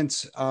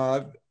requirements,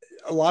 a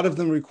lot of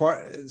them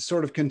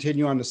sort of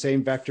continue on the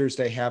same vectors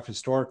they have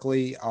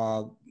historically.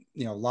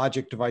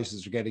 Logic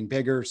devices are getting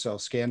bigger, so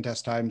scan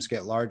test times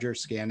get larger,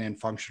 scan and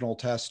functional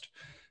test.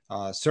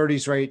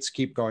 SerDes rates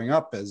keep going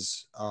up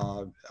as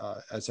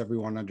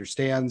everyone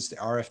understands. The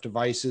RF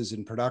devices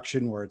in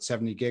production were at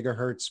 70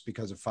 gigahertz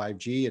because of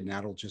 5G, and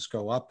that'll just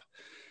go up.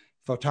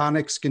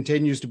 Photonics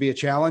continues to be a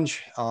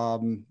challenge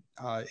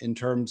in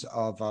terms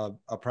of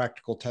a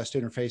practical test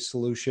interface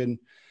solution.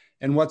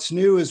 And what's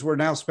new is we're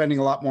now spending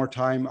a lot more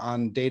time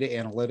on data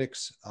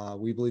analytics.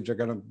 We believe they're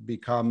going to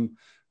become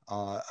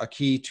a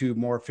key to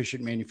more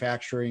efficient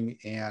manufacturing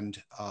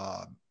and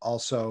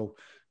also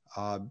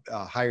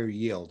higher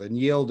yield. And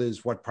yield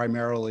is what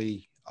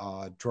primarily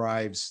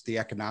drives the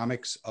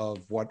economics of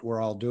what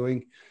we're all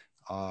doing.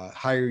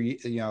 higher,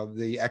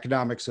 the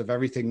economics of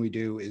everything we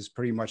do is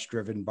pretty much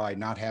driven by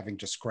not having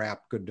to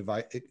scrap good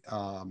device,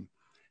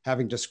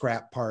 having to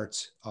scrap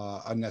parts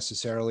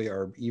unnecessarily,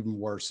 or even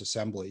worse,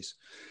 assemblies.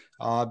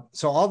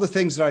 So all the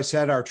things that I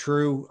said are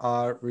true,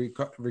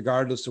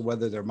 regardless of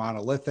whether they're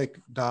monolithic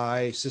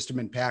die, system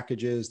in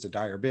packages, the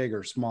die are big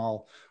or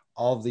small.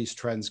 All of these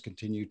trends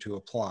continue to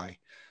apply.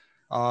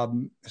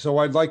 So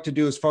what I'd like to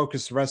do is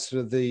focus the rest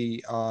of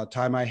the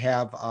time I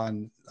have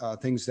on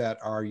things that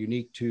are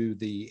unique to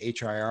the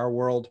HIR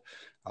world.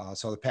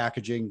 So the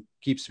packaging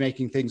keeps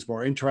making things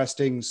more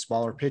interesting,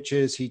 smaller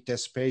pitches, heat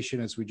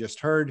dissipation, as we just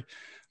heard.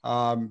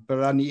 But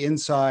on the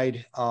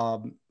inside,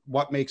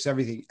 what makes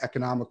everything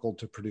economical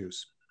to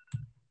produce?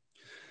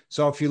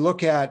 So if you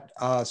look at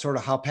sort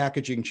of how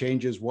packaging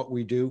changes what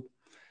we do,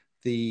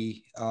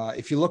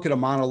 if you look at a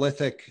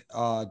monolithic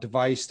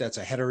device that's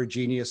a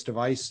heterogeneous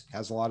device,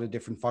 has a lot of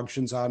different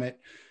functions on it,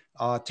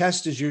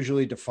 test is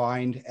usually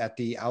defined at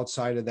the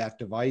outside of that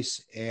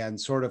device, and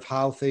sort of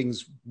how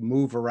things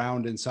move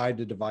around inside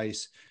the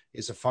device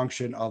is a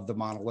function of the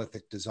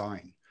monolithic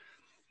design.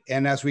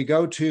 And as we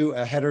go to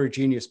a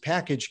heterogeneous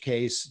package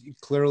case,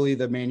 clearly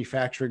the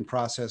manufacturing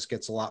process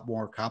gets a lot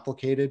more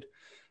complicated,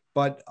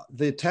 but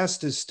the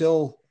test is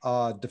still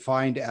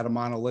defined at a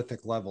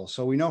monolithic level.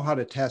 So we know how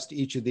to test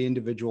each of the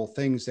individual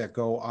things that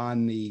go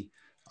on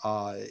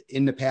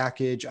in the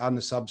package, on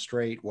the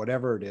substrate,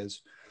 whatever it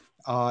is.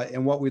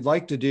 And what we'd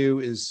like to do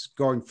is,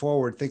 going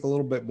forward, think a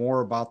little bit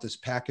more about this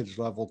package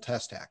level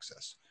test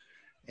access.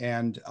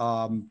 And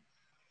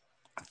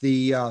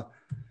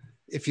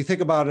if you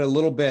think about it a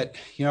little bit,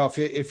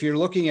 if you're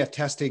looking at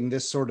testing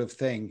this sort of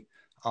thing,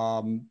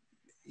 the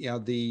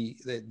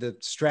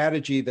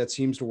strategy that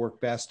seems to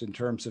work best in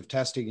terms of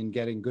testing and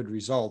getting good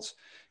results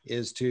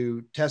is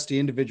to test the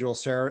individual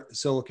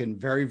silicon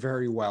very,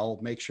 very well,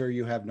 make sure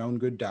you have known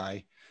good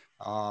die,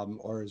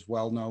 or as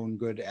well known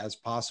good as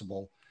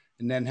possible,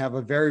 and then have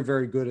a very,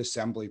 very good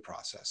assembly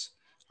process.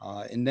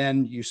 And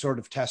then you sort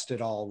of test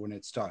it all when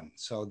it's done.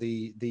 So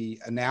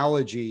the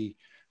analogy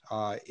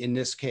in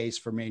this case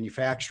for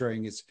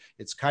manufacturing,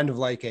 it's kind of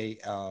like a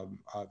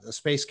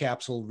space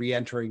capsule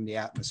re-entering the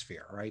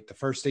atmosphere, right? The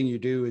first thing you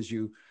do is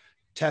you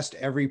test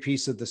every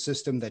piece of the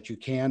system that you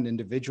can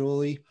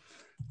individually.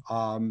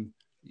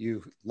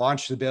 You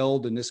launch the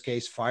build, in this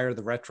case, fire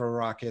the retro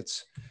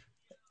rockets.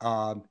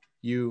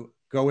 You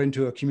go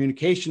into a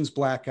communications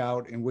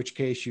blackout, in which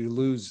case you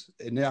lose,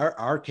 in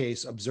our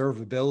case,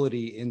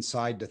 observability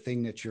inside the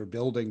thing that you're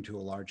building to a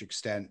large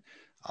extent.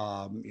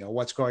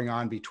 What's going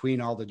on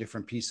between all the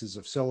different pieces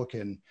of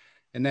silicon.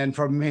 And then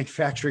from a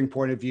manufacturing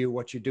point of view,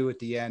 what you do at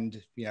the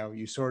end,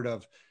 you sort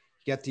of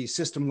get the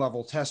system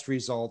level test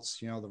results.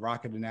 The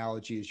rocket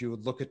analogy is you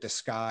would look at the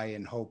sky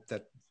and hope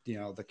that,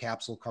 the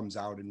capsule comes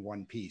out in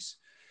one piece.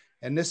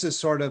 And this is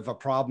sort of a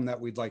problem that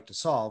we'd like to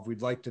solve.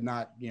 We'd like to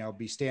not,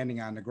 be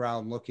standing on the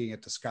ground looking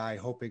at the sky,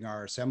 hoping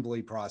our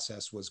assembly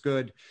process was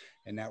good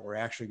and that we're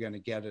actually going to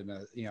get in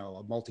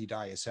a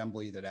multi-die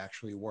assembly that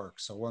actually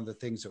works. So one of the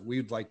things that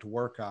we'd like to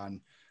work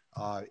on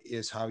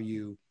is how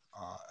you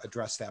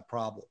address that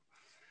problem.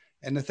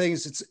 And the thing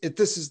is,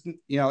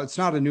 it's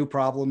not a new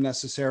problem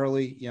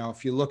necessarily.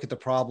 If you look at the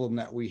problem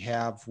that we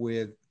have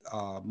with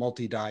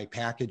multi-die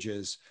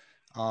packages,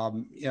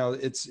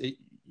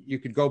 you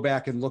could go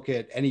back and look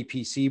at any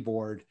PC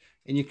board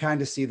and you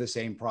kind of see the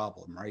same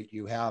problem, right?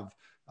 You have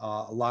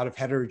a lot of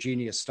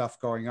heterogeneous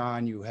stuff going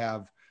on. You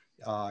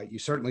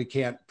certainly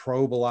can't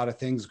probe a lot of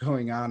things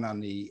going on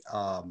the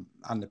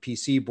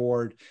PC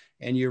board,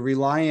 and you're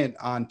reliant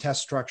on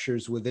test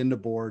structures within the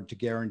board to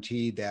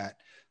guarantee that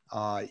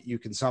you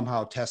can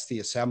somehow test the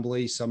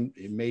assembly.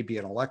 It may be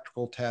an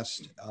electrical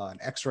test, an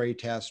X-ray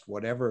test,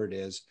 whatever it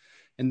is.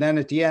 And then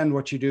at the end,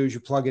 what you do is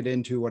you plug it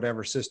into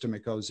whatever system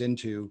it goes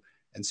into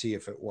and see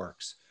if it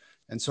works.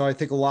 And so I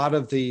think a lot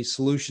of the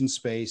solution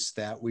space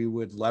that we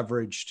would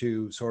leverage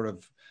to sort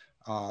of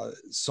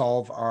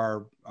solve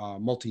our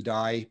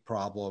multi-die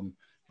problem,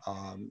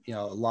 a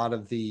lot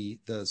of the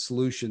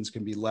solutions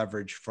can be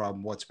leveraged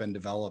from what's been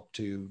developed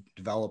to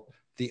develop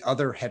the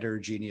other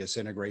heterogeneous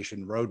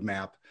integration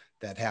roadmap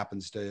that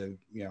happens to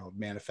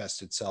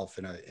manifest itself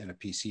in a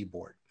PC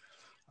board.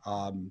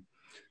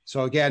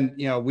 So again,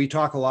 we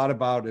talk a lot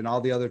about, and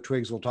all the other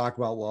twigs will talk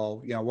about,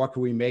 well, what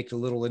can we make the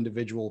little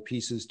individual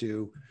pieces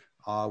do?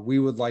 We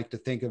would like to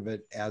think of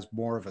it as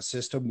more of a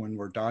system when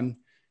we're done,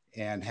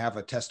 and have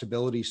a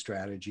testability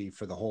strategy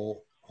for the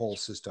whole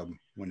system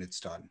when it's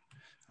done.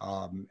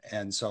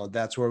 And so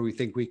that's where we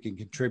think we can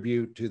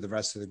contribute to the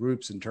rest of the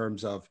groups in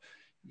terms of,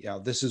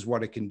 this is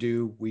what it can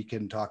do. We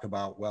can talk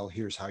about, well,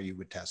 here's how you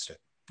would test it.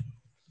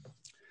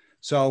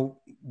 So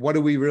what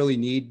do we really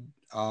need?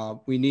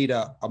 We need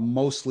a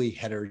mostly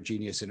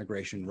heterogeneous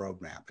integration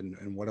roadmap.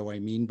 And what do I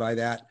mean by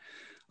that?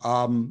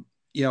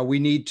 We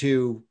need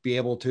to be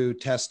able to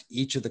test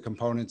each of the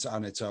components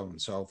on its own.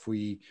 So if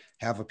we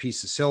have a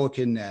piece of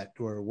silicon that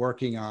we're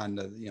working on,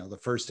 the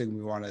first thing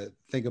we want to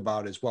think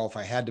about is, well, if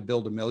I had to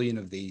build 1 million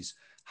of these,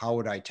 how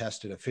would I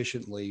test it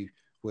efficiently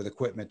with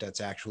equipment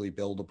that's actually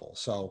buildable.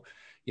 So,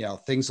 you know,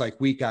 things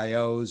like weak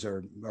IOs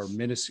or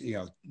you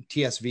know,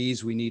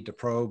 TSVs we need to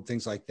probe,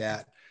 things like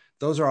that.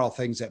 Those are all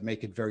things that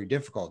make it very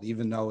difficult,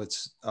 even though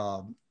it's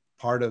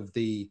part of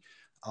the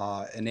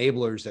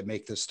enablers that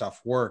make this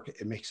stuff work.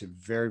 It makes it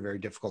very, very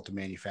difficult to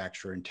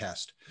manufacture and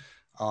test.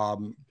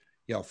 You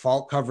know,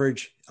 fault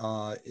coverage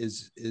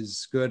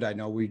is good. I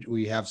know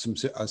we have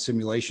a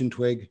simulation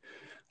twig.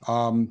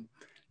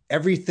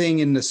 Everything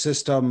in the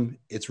system,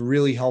 it's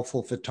really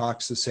helpful if it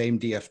talks the same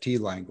DFT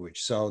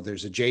language. So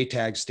there's a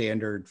JTAG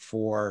standard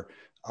for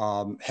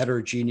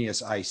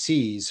heterogeneous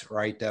ICs,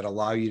 right, that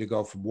allow you to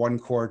go from one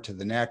core to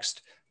the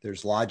next.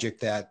 There's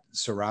logic that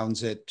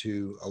surrounds it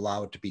to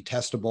allow it to be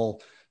testable.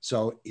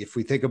 So if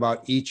we think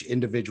about each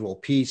individual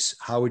piece,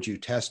 how would you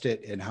test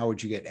it and how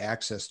would you get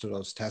access to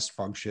those test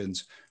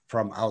functions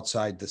from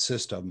outside the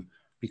system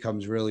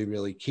becomes really,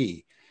 really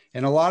key.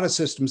 And a lot of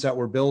systems that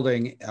we're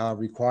building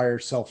require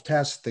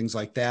self-test, things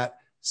like that.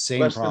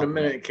 Same Less problem. than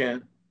a minute,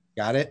 Ken.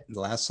 Got it? The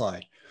last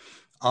slide.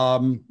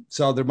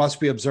 So there must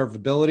be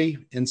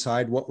observability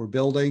inside what we're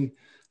building.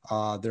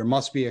 There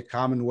must be a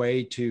common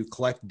way to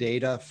collect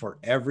data for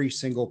every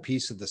single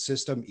piece of the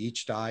system,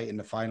 each die in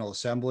the final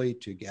assembly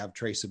to have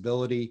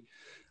traceability.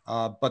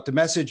 But the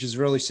message is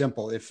really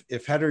simple.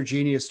 If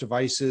heterogeneous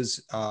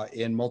devices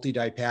in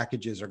multi-die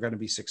packages are going to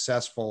be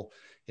successful,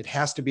 it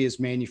has to be as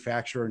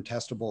manufacturer and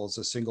testable as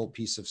a single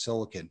piece of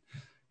silicon.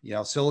 You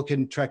know,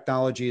 silicon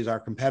technology is our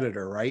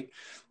competitor, right?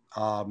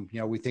 You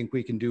know, we think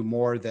we can do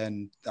more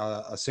than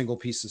a single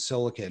piece of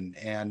silicon.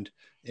 And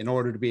in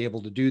order to be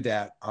able to do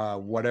that,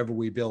 whatever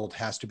we build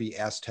has to be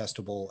as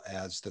testable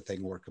as the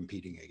thing we're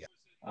competing against.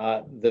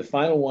 The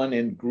final one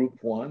in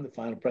group one, the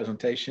final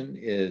presentation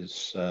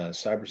is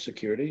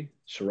cybersecurity.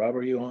 Saurabh,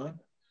 are you on?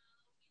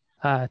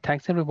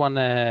 Thanks, everyone.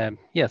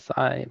 Yes,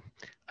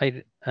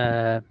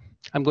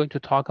 I'm going to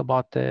talk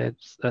about the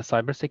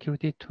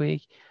cybersecurity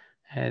twig.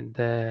 And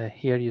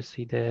here you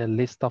see the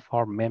list of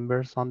our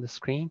members on the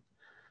screen.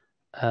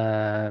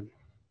 I'm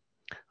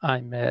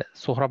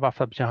Sohrab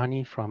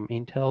Aftabjahani from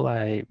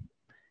Intel.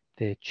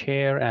 The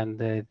chair, and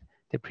the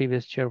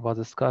previous chair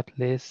was Scott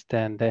List,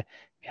 and we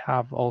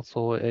have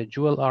also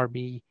Jewel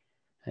Irby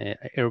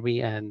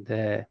and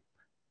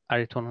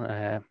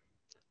Ariton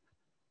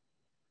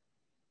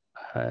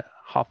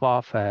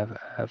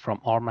Hofoff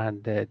from ARM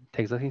and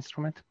Texas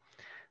Instrument.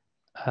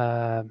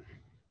 And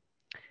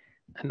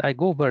I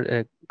go over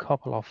a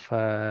couple of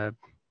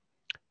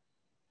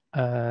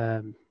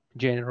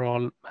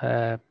general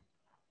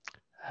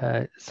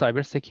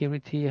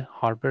cybersecurity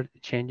hardware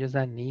changes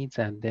and needs,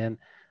 and then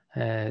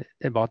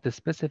about the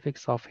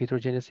specifics of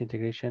heterogeneous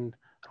integration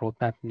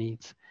roadmap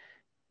needs.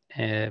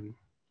 Then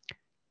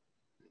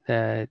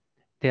I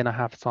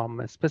have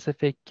some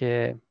specific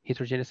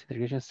heterogeneous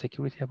integration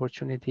security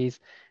opportunities,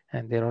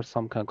 and there are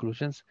some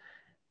conclusions.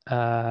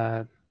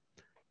 Yes,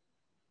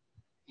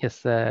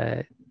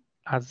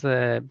 as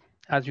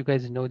you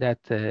guys know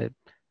that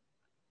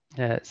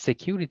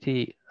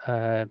security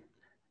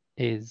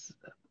is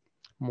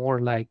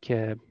more like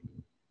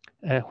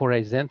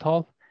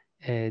horizontal,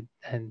 and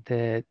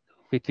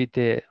with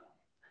the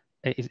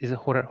is a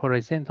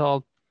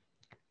horizontal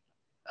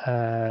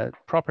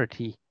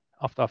property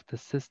of the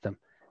system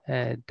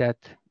that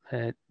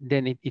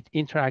then it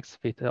interacts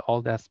with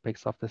all the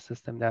aspects of the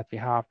system that we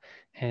have.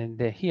 And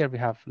here we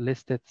have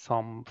listed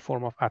some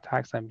form of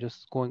attacks. I'm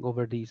just going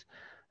over these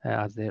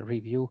as a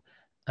review.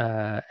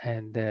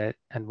 And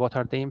what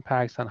are the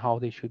impacts and how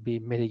they should be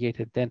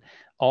mitigated. Then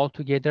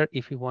altogether,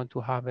 if we want to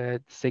have a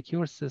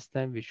secure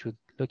system, we should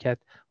look at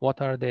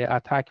what are the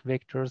attack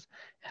vectors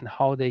and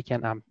how they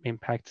can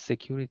impact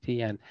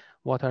security, and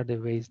what are the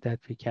ways that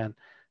we can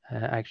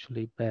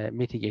actually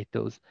mitigate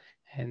those.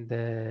 And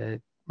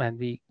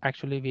we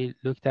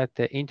looked at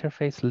the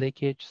interface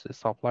leakage, the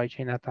supply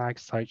chain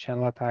attacks, side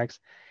channel attacks,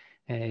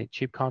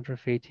 chip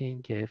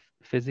counterfeiting,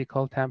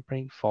 physical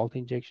tampering, fault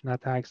injection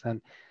attacks,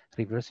 and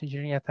reverse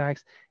engineering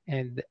attacks.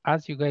 And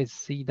as you guys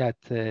see that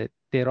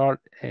there are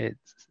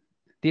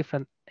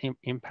different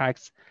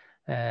impacts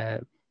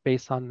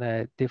based on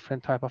the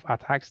different type of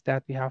attacks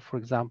that we have. For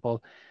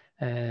example,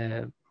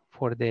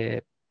 for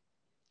the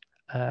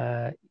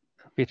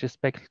with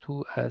respect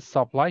to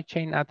supply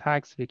chain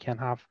attacks, we can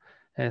have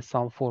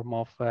some form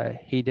of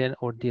hidden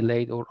or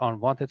delayed or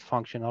unwanted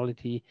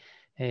functionality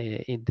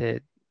in the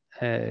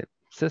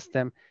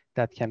system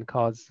that can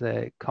cause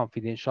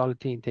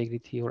confidentiality,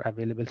 integrity, or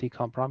availability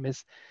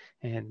compromise.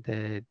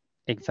 And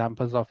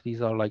examples of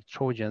these are like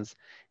Trojans.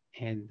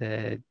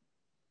 And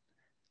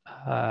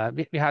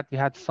we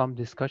had some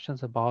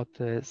discussions about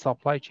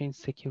supply chain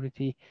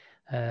security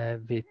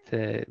with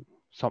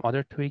some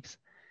other tweaks,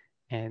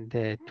 and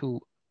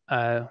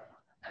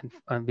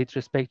and with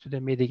respect to the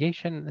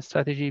mitigation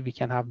strategy, we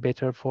can have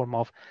better form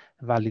of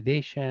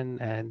validation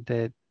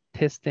and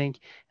testing,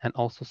 and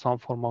also some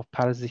form of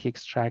parasitic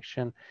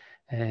extraction,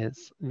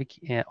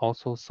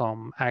 also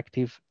some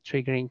active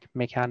triggering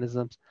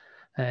mechanisms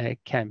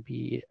can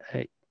be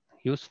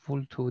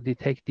useful to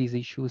detect these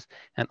issues.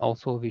 And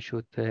also we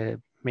should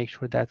make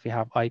sure that we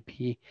have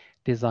IP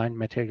design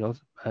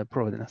materials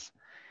provenance.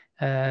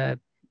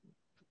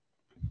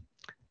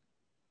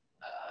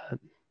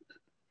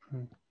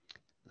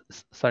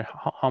 Sorry,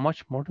 how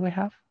much more do we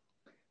have?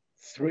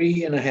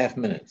 3.5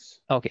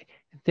 minutes. Okay,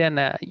 then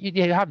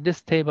you have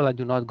this table. I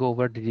do not go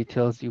over the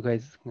details. You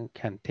guys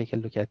can take a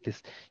look at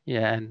this.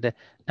 Yeah, and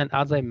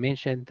as I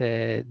mentioned,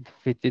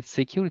 with its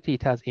security,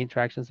 it has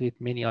interactions with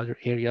many other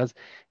areas,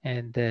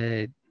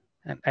 and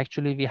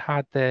actually we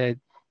had a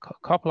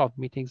couple of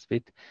meetings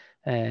with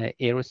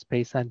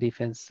aerospace and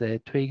defense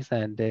TWGs,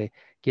 and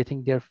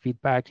getting their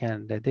feedback,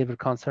 and they were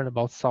concerned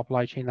about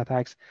supply chain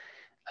attacks,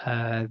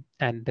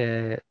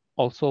 and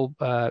also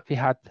we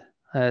had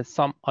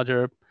some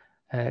other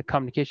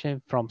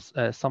communication from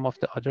some of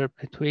the other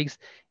TWGs.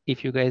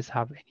 If you guys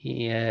have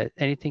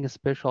anything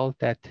special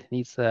that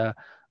needs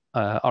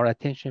our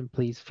attention,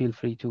 please feel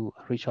free to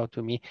reach out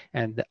to me.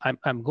 And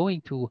I'm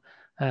going to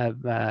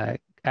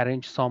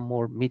arrange some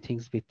more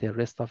meetings with the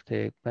rest of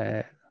the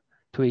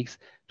TWGs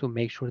to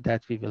make sure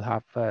that we will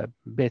have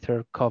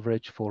better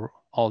coverage for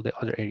all the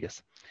other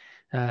areas.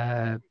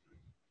 And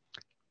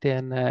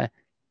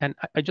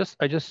I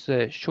just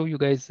show you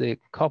guys a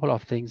couple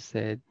of things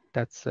that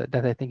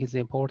I think is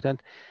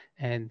important,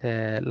 and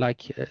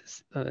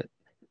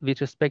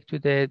with respect to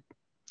the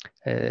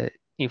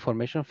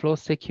information flow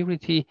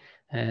security,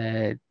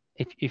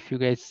 if you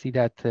guys see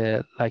that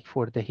like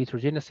for the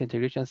heterogeneous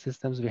integration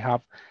systems, we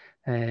have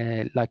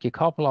like a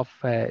couple of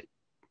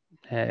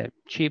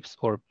chips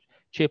or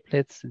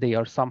chiplets. They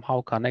are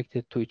somehow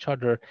connected to each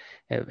other,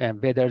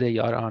 and whether they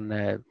are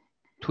on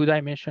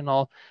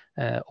two-dimensional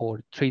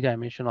or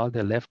three-dimensional,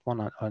 the left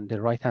one on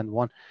the right-hand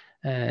one,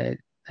 and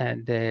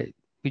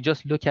we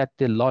just look at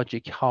the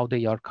logic, how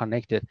they are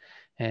connected,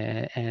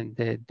 and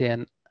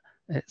then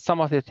some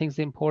of the things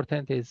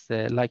important is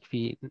like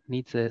we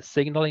need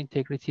signal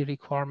integrity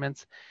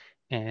requirements,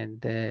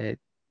 and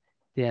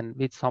then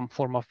with some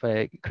form of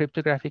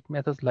cryptographic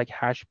methods like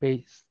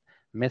hash-based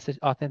message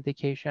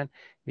authentication,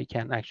 we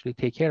can actually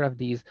take care of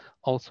these.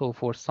 Also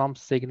for some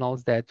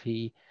signals that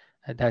we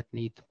that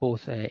need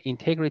both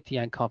integrity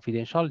and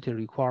confidentiality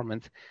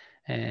requirements,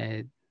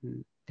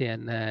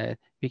 then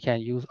we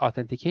can use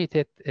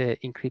authenticated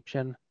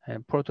encryption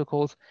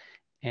protocols,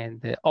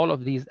 and all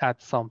of these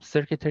add some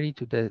circuitry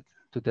to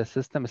the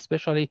system,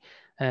 especially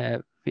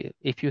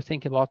if you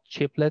think about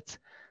chiplets.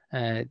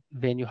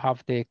 When you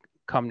have the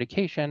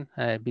communication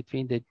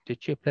between the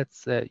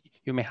chiplets,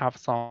 you may have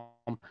some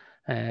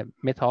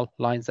metal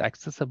lines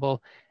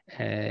accessible,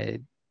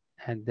 and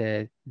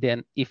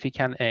then if we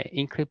can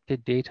encrypt the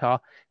data,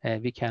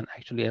 we can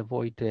actually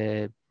avoid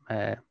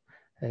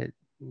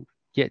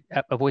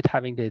avoid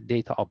having the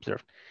data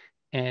observed.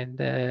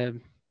 And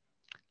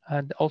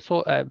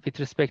also with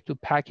respect to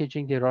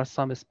packaging, there are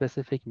some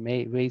specific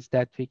ways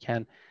that we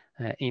can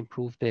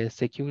improve the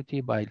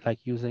security by like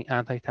using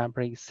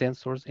anti-tampering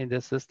sensors in the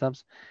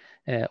systems,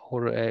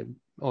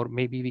 or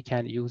maybe we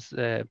can use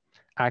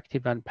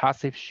active and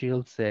passive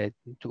shields to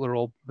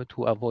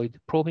avoid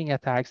probing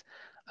attacks.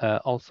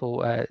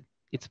 Also,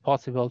 it's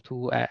possible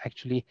to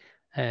actually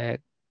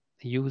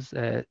use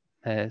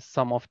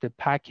some of the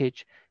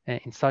package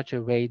in such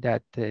a way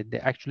that the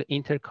actual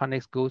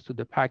interconnects goes to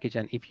the package,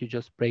 and if you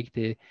just break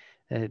the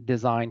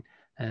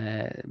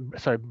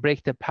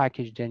break the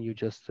package, then you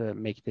just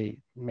make the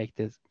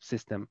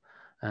system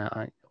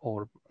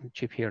or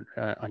chip here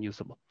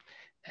unusable.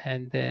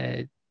 And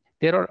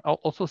there are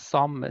also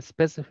some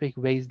specific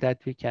ways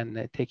that we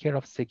can take care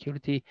of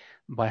security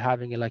by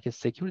having like a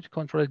security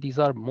controller. These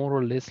are more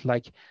or less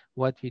like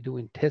what we do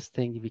in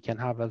testing. We can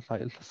have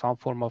some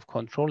form of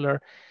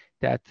controller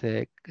that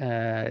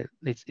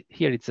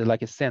it's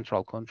like a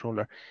central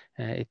controller.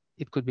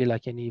 It could be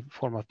like any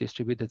form of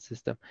distributed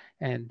system,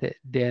 and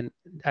then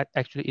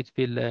actually it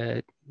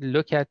will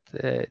look at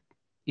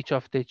each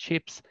of the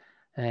chips.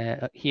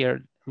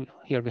 Here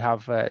we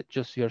have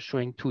just we are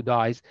showing two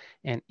dies,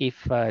 and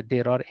if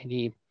there are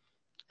any,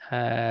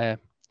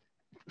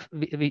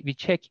 we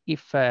check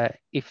if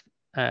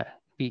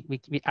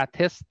we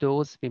attest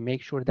those, we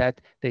make sure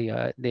that they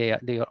are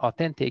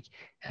authentic,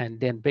 and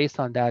then based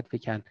on that we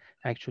can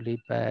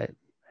actually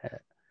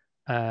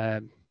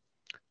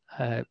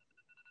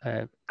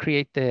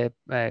create the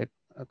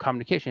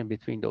communication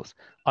between those.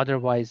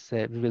 Otherwise,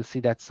 we will see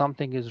that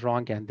something is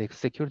wrong, and the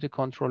security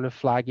controller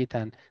flag it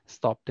and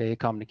stop the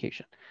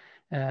communication.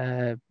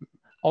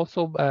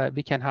 Also,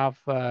 we can have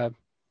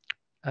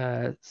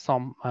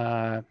some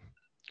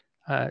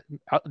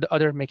the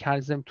other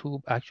mechanism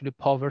to actually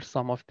power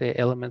some of the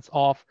elements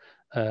off,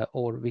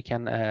 or we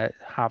can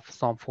have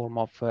some form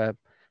of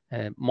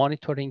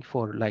monitoring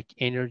for like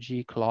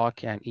energy,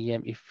 clock, and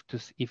EM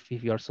if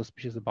we are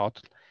suspicious about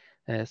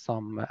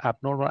some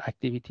abnormal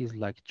activities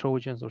like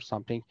Trojans or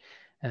something.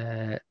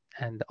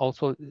 And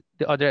also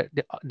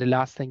the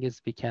last thing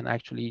is we can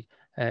actually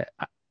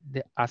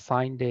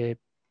assign the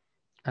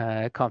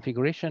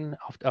configuration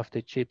of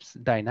the chips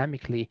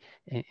dynamically.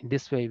 In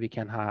this way, we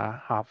can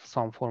have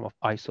some form of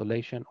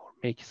isolation or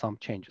make some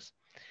changes.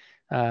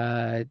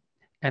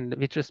 And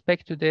with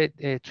respect to the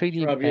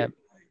 3D,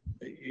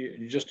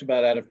 You're just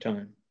about out of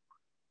time.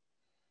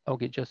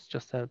 Okay, just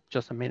a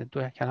minute.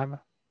 Can I have?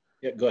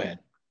 Yeah, go ahead.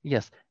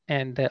 Yes,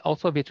 and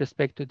also with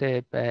respect to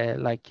the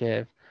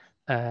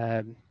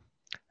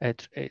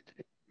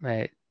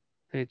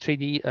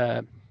 3D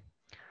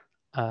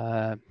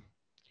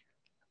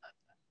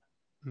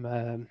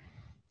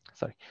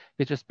sorry,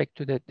 with respect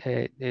to the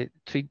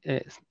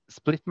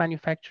split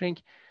manufacturing,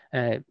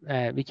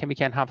 we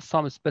can have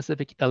some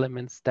specific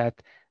elements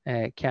that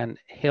can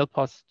help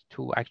us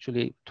to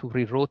actually to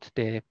reroute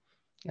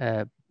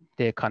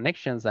the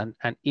connections, and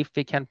if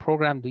we can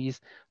program these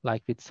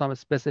like with some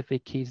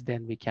specific keys,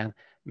 then we can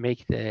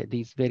make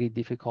these very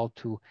difficult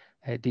to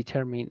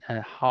determine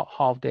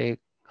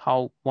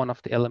how one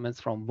of the elements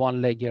from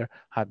one layer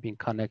have been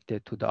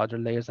connected to the other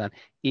layers, and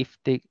if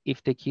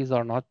the keys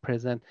are not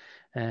present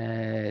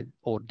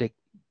or the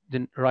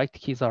right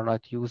keys are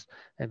not used,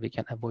 we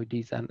can avoid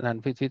these.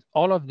 And with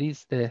all of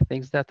these, the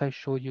things that I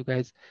showed you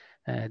guys,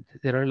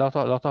 there are a lot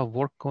of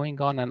work going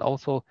on, and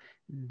also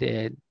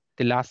the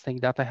last thing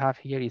that I have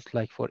here is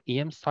like for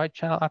EM side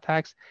channel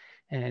attacks,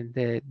 and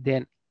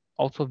then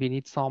also we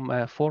need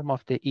some form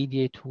of the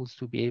EDA tools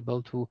to be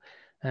able to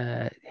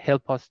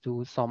help us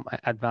do some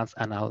advanced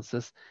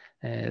analysis,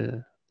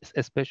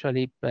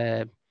 especially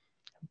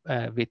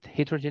with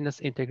heterogeneous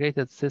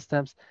integrated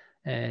systems,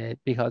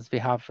 because we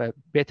have a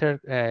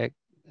better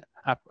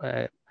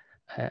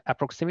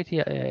approximity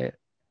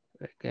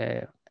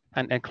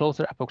and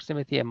closer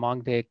approximity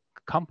among the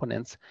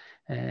components,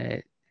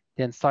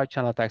 then side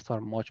channel attacks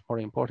are much more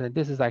important.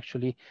 This is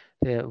actually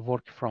the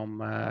work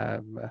from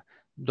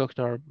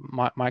Dr.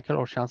 Michael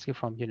Orshansky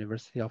from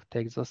University of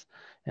Texas,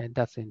 and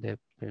that's in the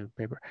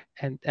paper.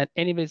 And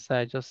anyways,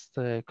 I just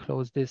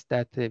close this,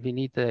 that we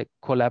need a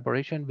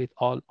collaboration with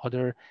all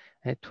other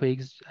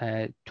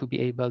TWGs to be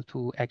able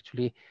to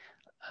actually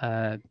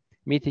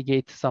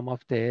mitigate some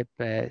of the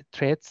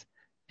threats,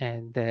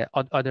 and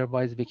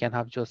otherwise we can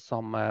have just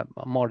some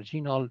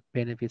marginal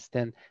benefits.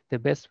 Then the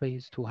best way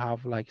is to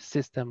have like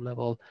system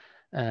level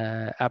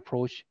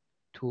approach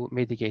to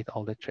mitigate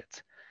all the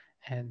threats.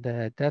 And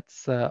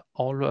that's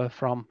all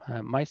from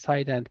my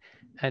side, and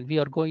we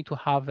are going to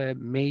have a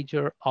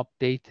major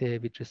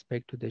update with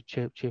respect to the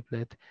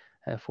chiplet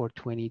for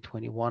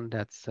 2021.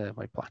 That's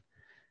my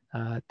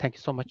plan. Thank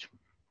you so much.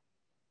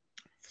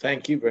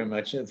 Thank you very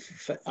much.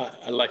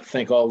 I'd like to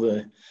thank all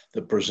the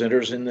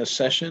presenters in this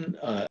session.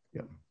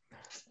 Yeah.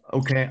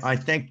 Okay, I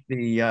think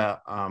the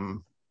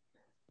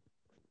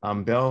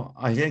Bill,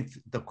 I think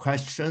the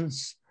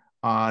questions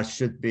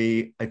should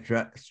be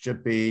addressed,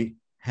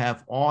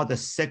 have all the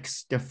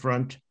 6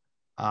 different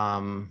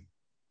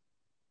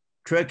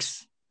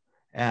tricks,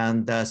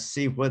 and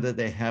see whether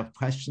they have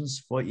questions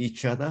for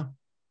each other.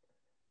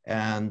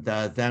 And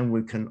then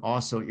we can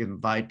also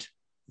invite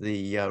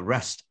the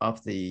rest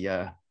of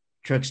the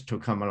tricks to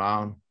come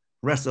along,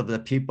 rest of the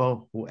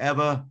people,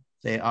 whoever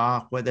they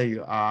are, whether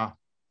you are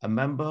a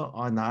member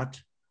or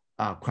not,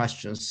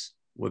 questions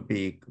would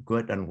be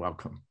good and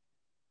welcome.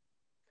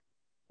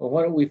 Well,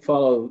 why don't we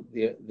follow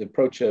the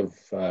approach of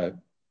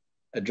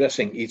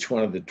addressing each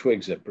one of the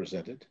TWGs that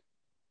presented,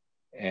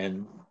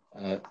 and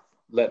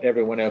let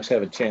everyone else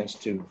have a chance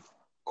to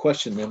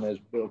question them, as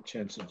Bill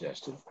Chen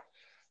suggested.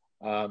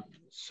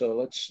 So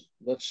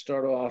let's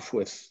start off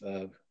with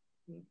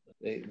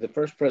the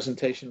first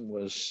presentation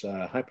was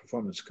high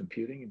performance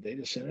computing and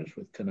data centers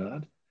with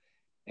Kanad.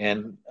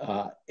 And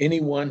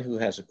anyone who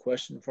has a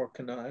question for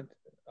Kanad,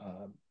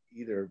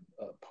 either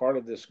part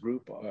of this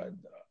group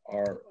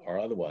or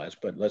otherwise,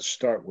 but let's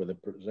start with the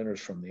presenters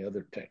from the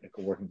other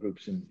technical working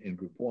groups in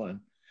group 1.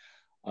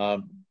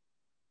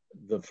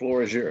 The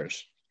floor is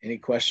yours. Any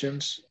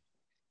questions?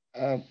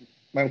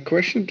 My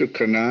question to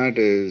Kanad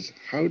is,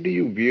 how do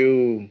you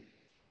view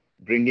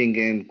bringing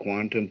in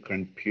quantum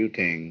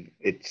computing?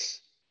 It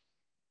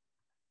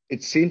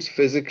seems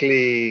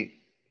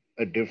physically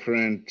a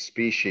different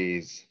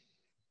species.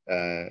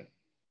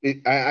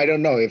 I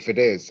don't know if it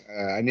is.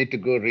 I need to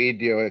go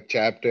read your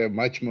chapter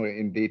much more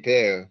in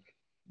detail,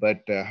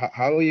 but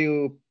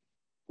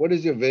what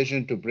is your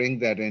vision to bring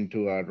that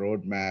into our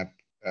roadmap?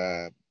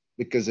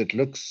 Because it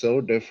looks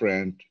so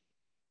different.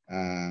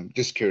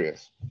 Just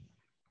curious.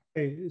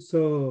 Okay,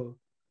 so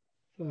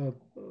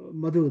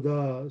Madhu,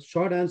 the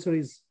short answer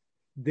is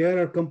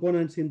there are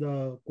components in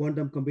the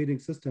quantum computing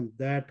system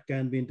that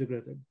can be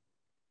integrated.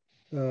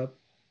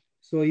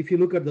 So if you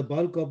look at the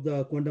bulk of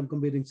the quantum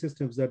computing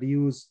systems that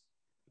use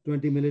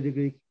 20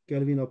 millidegree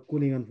Kelvin of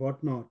cooling and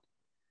whatnot,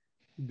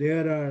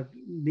 there are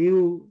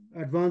new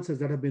advances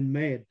that have been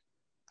made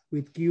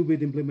with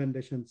qubit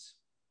implementations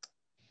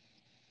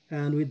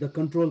and with the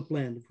control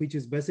plane, which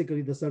is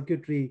basically the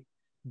circuitry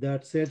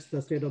that sets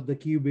the state of the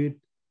qubit,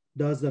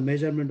 does the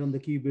measurement on the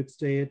qubit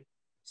state,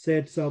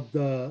 sets up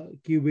the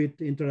qubit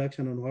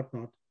interaction and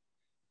whatnot.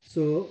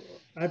 So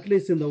at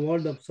least in the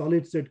world of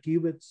solid state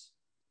qubits,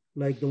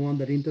 like the one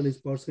that Intel is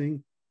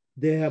pursuing,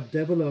 they have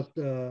developed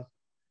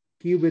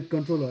qubit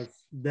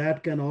controllers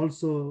that can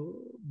also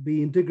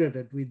be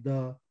integrated with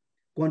the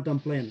quantum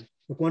plane.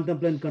 The quantum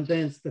plane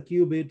contains the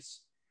qubits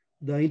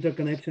the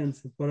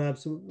interconnections,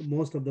 perhaps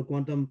most of the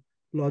quantum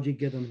logic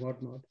gate and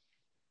whatnot.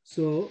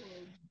 So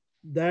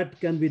that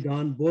can be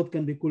done, both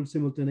can be cooled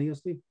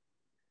simultaneously.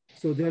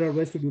 So there are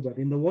ways to do that.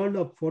 In the world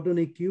of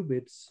photonic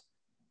qubits,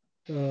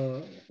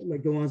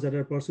 like the ones that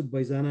are pursued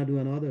by Xanadu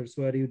and others,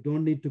 where you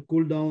don't need to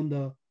cool down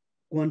the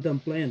quantum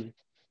plane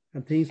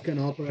and things can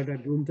operate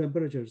at room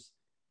temperatures,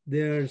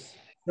 there's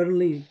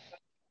certainly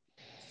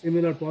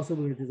similar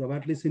possibilities of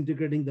at least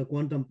integrating the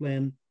quantum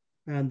plane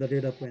and the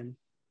data plane.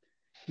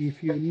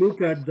 If you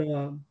look at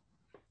the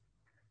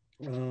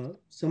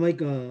super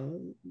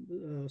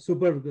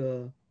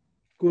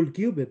cooled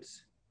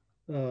qubits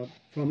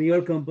from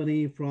your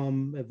company,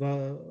 from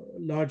a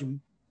large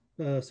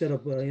set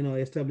of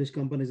established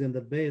companies in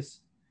the base,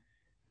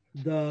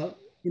 the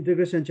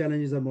integration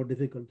challenges are more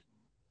difficult.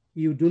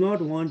 You do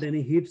not want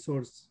any heat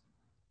source,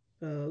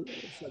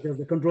 such as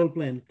the control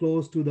plane,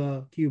 close to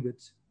the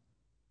qubits.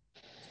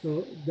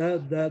 So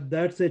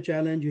that's a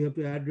challenge you have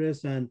to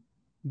address, and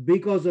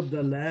because of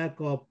the lack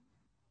of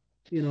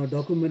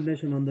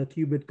documentation on the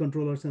qubit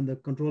controllers and the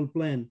control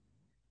plane,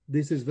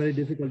 this is very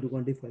difficult to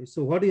quantify.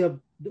 So what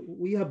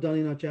we have done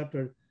in our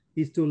chapter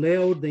is to lay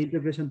out the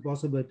integration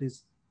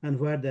possibilities and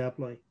where they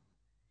apply.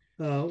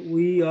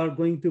 We are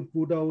going to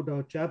put out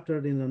our chapter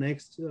in the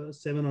next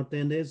 7 or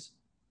 10 days.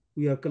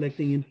 We are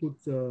collecting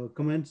inputs,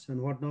 comments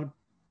and whatnot,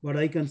 but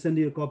I can send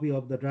you a copy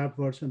of the draft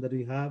version that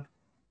we have,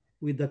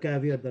 with the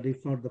caveat that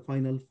it's not the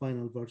final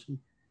version.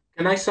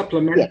 Can I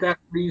supplement that,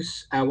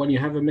 please, when you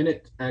have a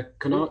minute?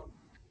 Kanat?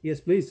 Yes,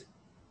 please.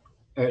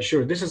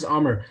 Sure. This is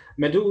Amr.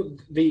 Madhu,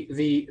 the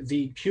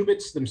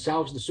qubits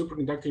themselves, the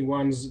superconducting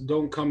ones,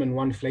 don't come in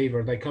one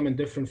flavor. They come in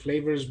different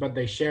flavors, but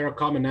they share a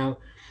common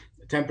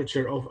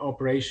temperature of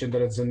operation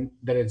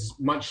that is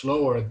much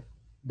lower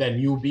than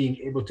you being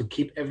able to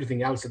keep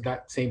everything else at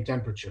that same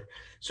temperature.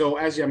 So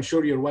as I'm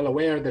sure you're well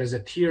aware, there's a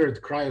tiered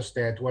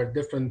cryostat where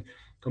different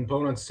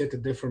components sit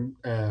at different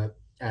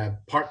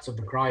parts of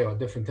the cryo at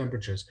different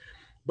temperatures.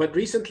 But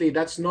recently,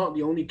 that's not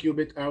the only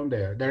qubit out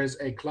there. There is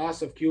a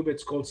class of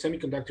qubits called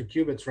semiconductor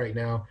qubits right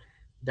now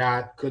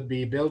that could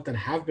be built and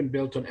have been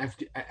built on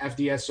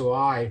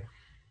FDSOI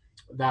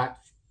that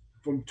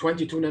from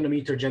 22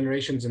 nanometer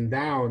generations and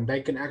down, they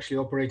can actually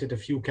operate at a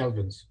few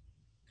kelvins.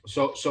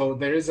 So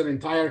there is an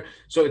entire,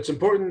 so it's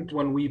important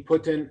when we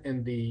put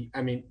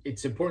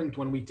it's important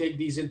when we take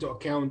these into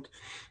account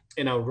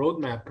in our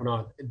roadmap,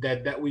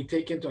 that we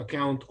take into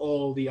account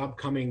all the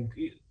upcoming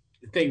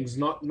things,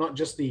 not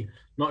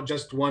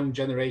just one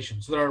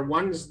generation. So there are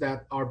ones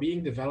that are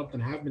being developed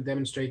and have been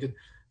demonstrated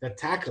that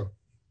tackle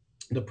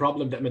the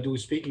problem that Madhu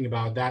is speaking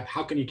about, that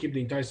how can you keep the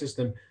entire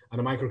system at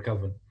a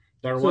microkelvin?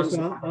 There are ones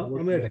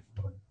Amir,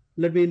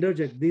 let me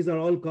interject. These are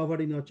all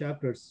covered in our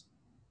chapters,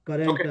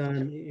 current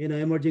and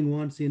emerging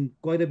ones, in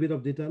quite a bit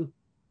of detail.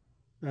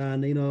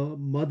 And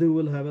Madhu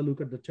will have a look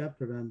at the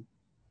chapter, and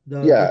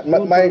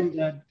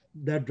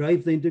that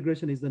drives the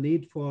integration is the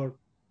need for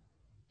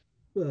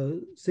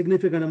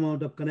significant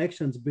amount of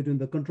connections between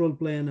the control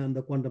plane and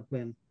the quantum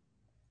plane.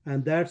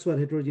 And that's where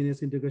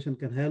heterogeneous integration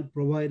can help,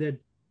 provided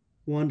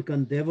one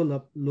can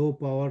develop low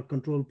power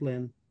control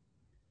plane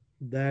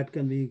that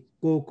can be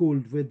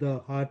co-cooled with the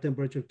high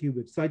temperature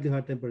qubit, slightly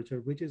high temperature,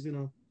 which is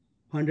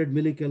 100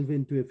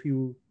 millikelvin to a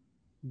few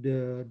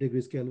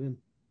degrees Kelvin.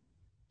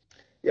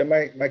 Yeah,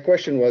 my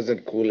question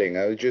wasn't cooling.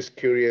 I was just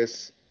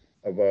curious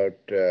about,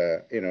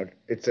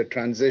 it's a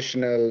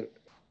transitional,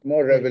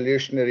 more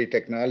revolutionary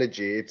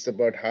technology. It's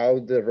about how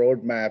the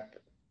roadmap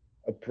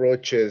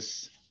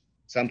approaches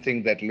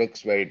something that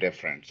looks very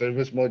different. So it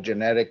was more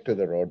generic to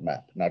the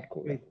roadmap, not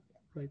cooling.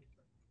 Right.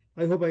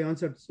 I hope I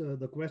answered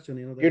the question.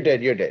 You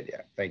did.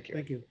 Yeah. Thank you.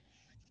 Thank you.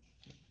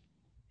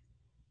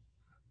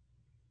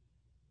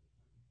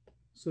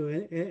 So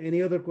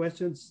any other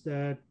questions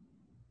that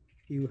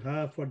you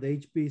have for the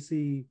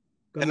HPC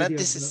committee?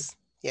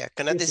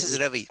 Kanat, this is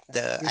Ravi.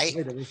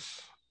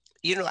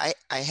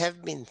 I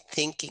have been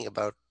thinking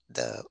about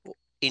the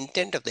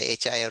intent of the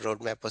HIR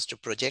roadmap was to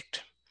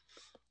project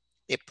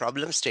a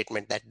problem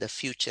statement that the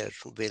future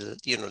will,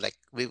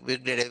 we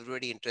get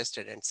everybody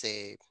interested and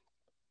say,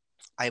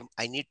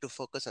 I need to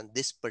focus on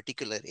this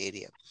particular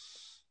area.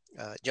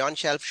 John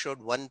Shelf showed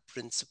one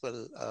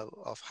principle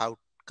of how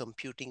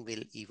computing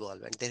will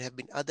evolve, and there have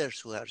been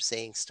others who are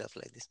saying stuff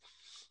like this.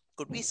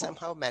 Could we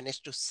somehow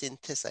manage to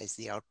synthesize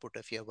the output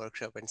of your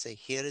workshop and say,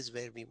 here is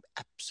where we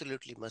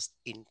absolutely must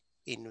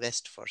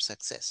invest for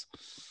success?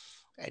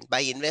 And by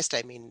invest,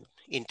 I mean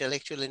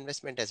intellectual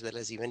investment as well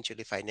as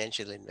eventually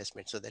financial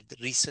investment, so that the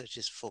research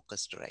is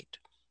focused right.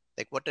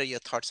 Like, what are your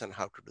thoughts on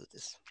how to do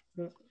this?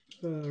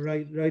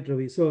 Right,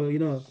 Ravi. So,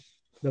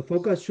 the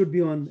focus should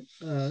be on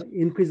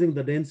increasing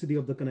the density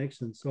of the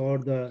connections, or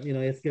the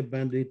escape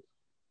bandwidth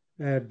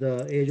at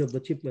the edge of the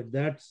chiplet.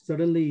 That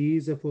certainly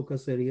is a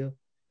focus area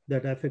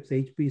that affects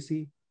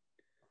HPC.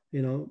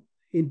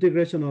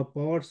 Integration of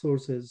power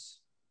sources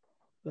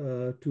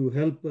to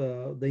help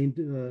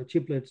the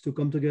chiplets to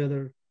come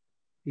together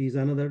is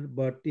another.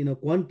 But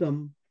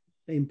quantum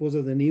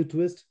imposes a new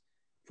twist.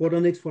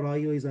 Photonics for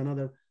IO is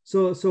another.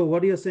 So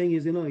what you're saying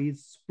is,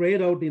 it's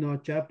spread out in our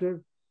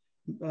chapter.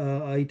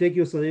 I take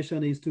your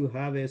suggestion is to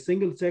have a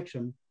single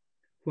section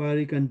where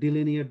you can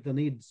delineate the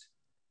needs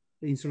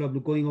instead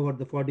of going over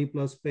the 40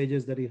 plus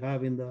pages that you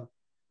have in the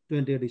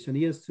 20 edition.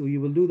 Yes, so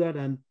you will do that,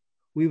 and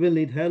we will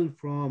need help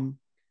from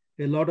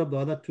a lot of the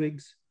other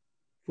twigs,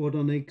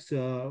 photonics,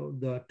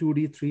 the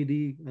 2D,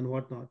 3D, and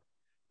whatnot.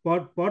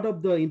 Part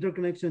of the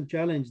interconnection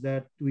challenge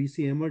that we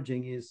see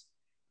emerging is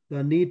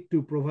the need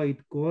to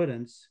provide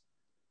coherence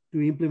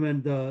to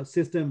implement the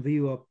system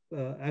view of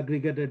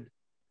aggregated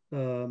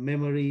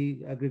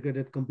memory,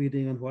 aggregated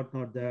computing, and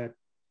whatnot that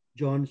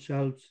John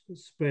Schultz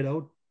spread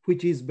out,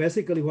 which is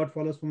basically what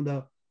follows from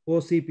the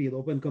OCP, the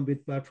Open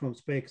Compute Platform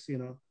specs.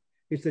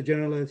 It's a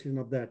generalization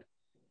of that.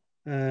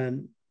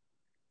 And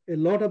a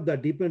lot of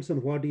that depends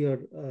on what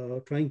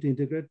you're trying to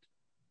integrate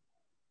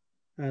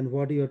and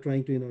what you're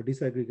trying to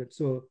disaggregate.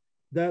 So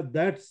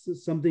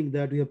that's something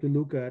that we have to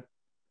look at.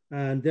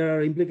 And there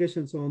are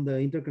implications on the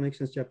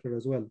interconnections chapter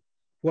as well.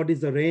 What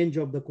is the range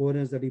of the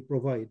coherence that you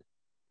provide?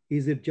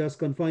 Is it just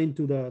confined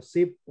to the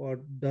SIP, or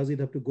does it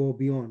have to go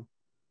beyond?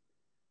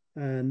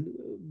 And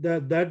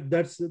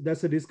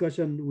that's a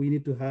discussion we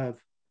need to have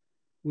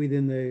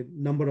within a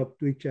number of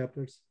twig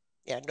chapters.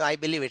 Yeah, no, I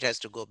believe it has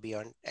to go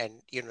beyond,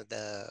 and yes,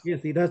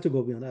 it has to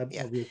go beyond.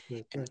 Yeah,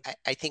 obviously. and Right.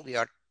 I think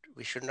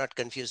we should not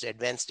confuse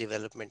advanced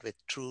development with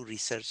true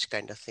research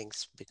kind of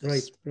things,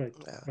 Right.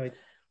 because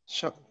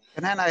So,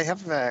 Kenan, I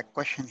have a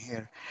question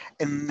here.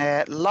 In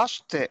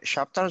last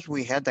chapters,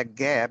 we had a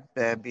gap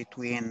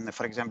between,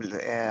 for example,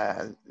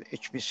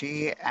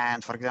 HPC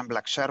and, for example,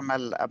 like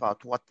thermal,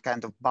 about what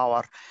kind of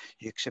power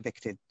you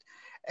expected.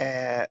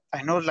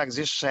 I know like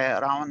this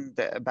round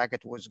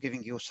packet was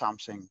giving you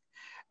something.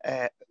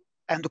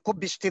 And could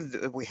be still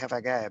we have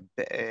a gap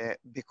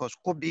because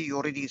could be you're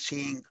already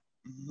seeing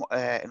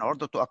in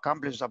order to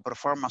accomplish the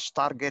performance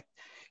target,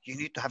 you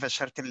need to have a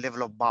certain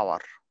level of power,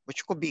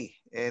 which could be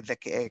the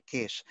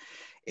case.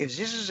 If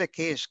this is the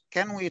case,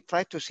 can we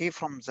try to see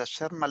from the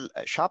thermal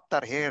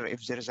chapter here,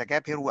 if there is a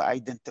gap here, we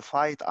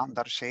identify it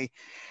under, say,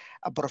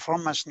 a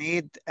performance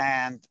need,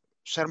 and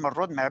thermal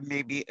roadmap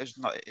maybe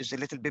is a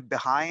little bit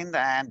behind,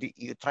 and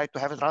you try to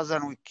have it rather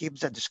than we keep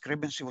the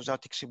discrepancy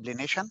without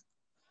explanation?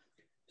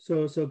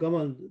 So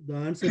Gamal, the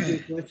answer to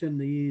your question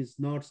is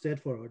not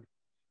straightforward.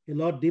 A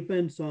lot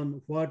depends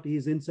on what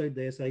is inside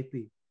the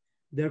SIP.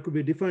 There could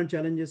be different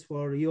challenges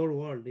for your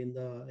world in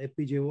the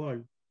FPGA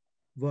world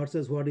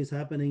versus what is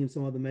happening in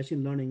some of the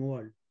machine learning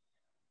world.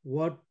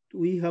 What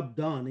we have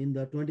done in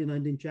the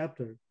 2019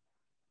 chapter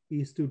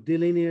is to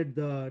delineate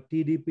the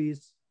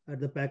TDPs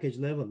at the package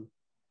level.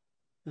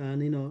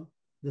 And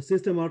the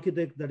system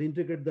architect that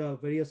integrate the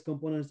various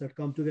components that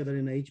come together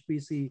in a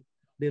HPC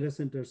data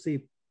center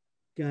SIP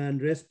can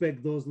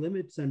respect those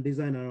limits and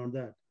design around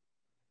that.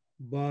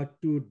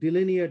 But to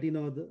delineate,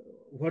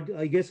 what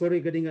you're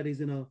getting at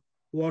is,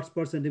 watts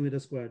per centimeter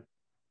squared.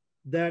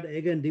 That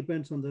again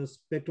depends on the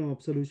spectrum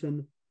of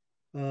solution.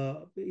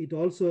 It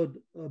also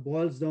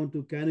boils down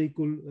to, can we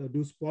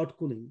do spot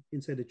cooling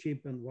inside the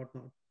chip and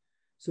whatnot.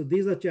 So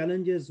these are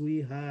challenges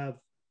we have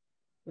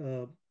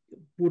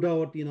put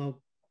out,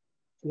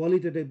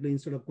 qualitatively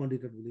instead of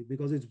quantitatively,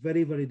 because it's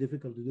very, very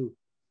difficult to do.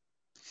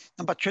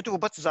 No, but try to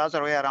put the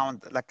other way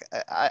around. Like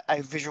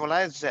I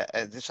visualize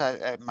this,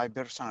 my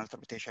personal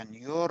interpretation.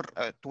 Your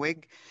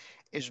twig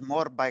is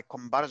more by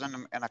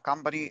comparison in a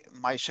company,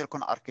 my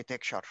silicon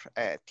architecture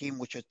team,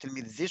 which is tell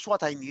me this is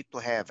what I need to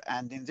have.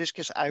 And in this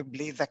case, I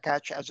believe the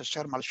catch as a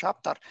thermal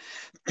chapter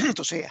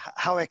to say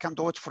how I can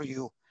do it for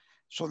you.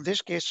 So in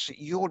this case,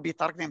 you will be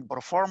targeting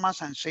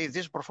performance and say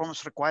this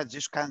performance requires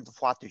this kind of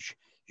wattage.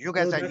 You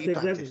guys, I need to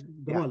have this.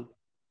 Gamal,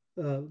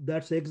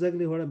 that's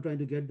exactly what I'm trying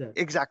to get there.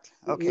 Exactly.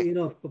 Okay.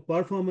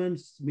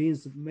 Performance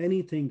means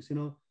many things.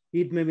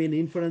 It may mean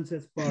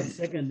inferences per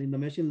second in the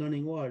machine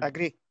learning world.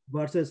 Agree.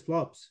 Versus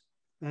flops.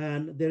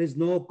 And there is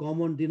no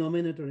common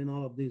denominator in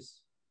all of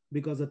this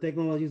because the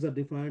technologies are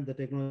different, the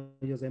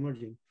technology is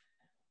emerging.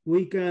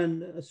 We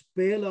can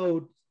spell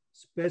out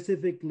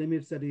specific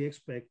limits that we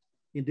expect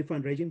in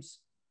different regimes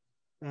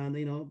and,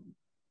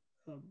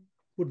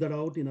 put that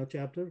out in a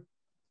chapter.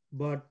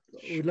 But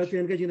we'd like to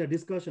engage in a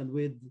discussion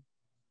with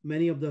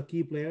many of the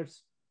key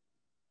players.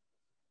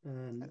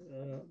 And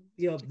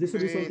this will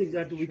be something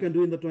that we can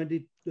do in the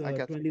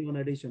 2021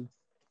 edition.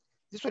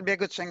 This would be a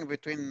good thing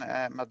between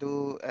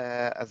Madhu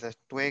as a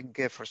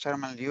twig for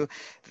thermal, you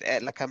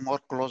like a more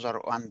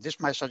closer on. This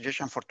my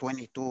suggestion for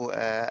 22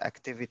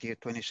 activity,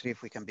 23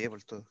 if we can be able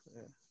to.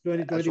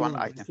 2021 as one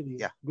item. Actually,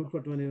 yeah. Good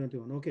for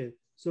 2021. Okay,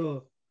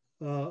 so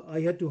I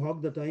had to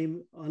hog the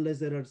time unless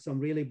there are some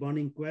really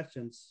burning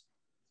questions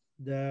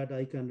that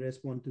I can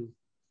respond to.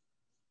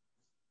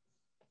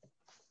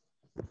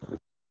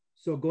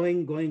 So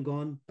going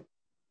on.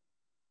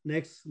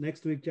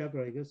 Next week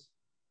chapter, I guess.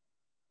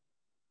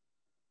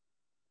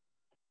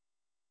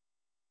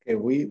 Okay,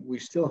 we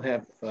still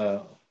have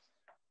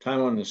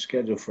time on the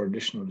schedule for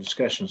additional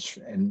discussions,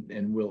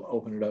 and we'll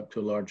open it up to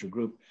a larger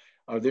group.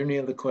 Are there any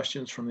other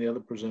questions from the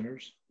other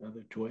presenters,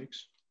 other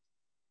twigs?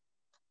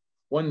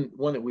 One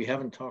that we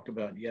haven't talked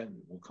about yet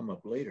and will come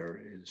up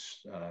later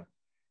is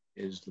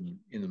is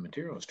in the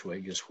materials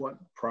twig is what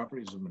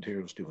properties of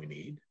materials do we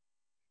need,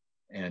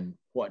 and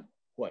what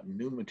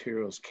new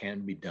materials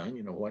can be done.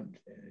 You know, what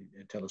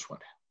tell us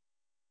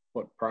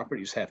what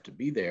properties have to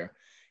be there,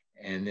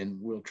 and then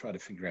we'll try to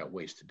figure out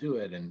ways to do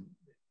it, and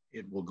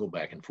it will go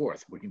back and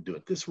forth. We can do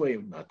it this way,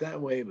 not that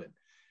way, but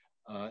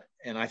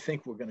and I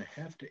think we're going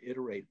to have to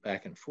iterate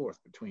back and forth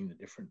between the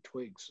different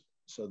twigs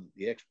so that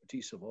the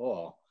expertise of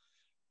all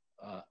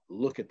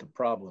look at the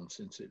problem,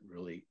 since it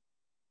really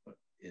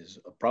is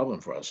a problem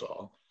for us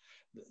all.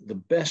 The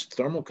best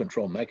thermal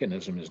control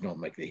mechanism is don't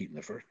make the heat in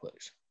the first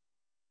place.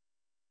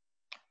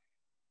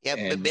 Yeah,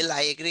 and Bill,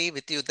 I agree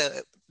with you.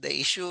 The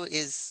issue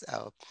is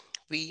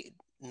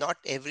not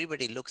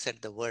everybody looks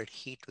at the word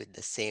heat with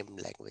the same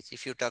language.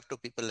 If you talk to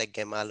people like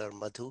Gemal or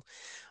Madhu,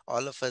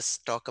 all of us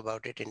talk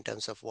about it in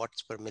terms of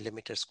watts per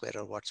millimeter square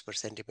or watts per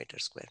centimeter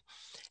square.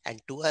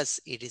 And to us,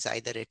 it is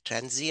either a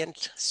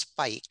transient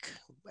spike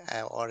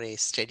or a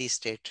steady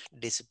state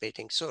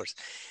dissipating source.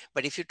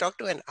 But if you talk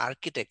to an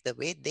architect, the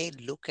way they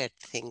look at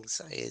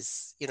things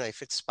is, you know,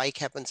 if a spike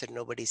happens and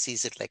nobody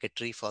sees it, like a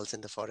tree falls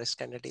in the forest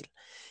kind of deal,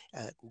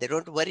 they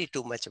don't worry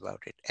too much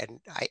about it. And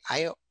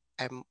I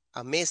am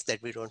amazed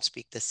that we don't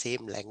speak the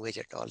same language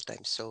at all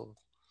times. So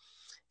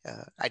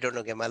I don't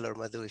know, Gemal or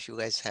Madhu, if you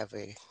guys have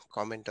a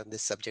comment on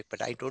this subject,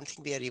 but I don't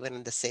think we are even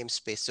in the same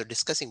space. So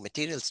discussing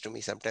materials to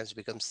me sometimes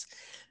becomes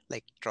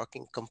like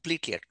talking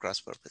completely at cross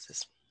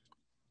purposes.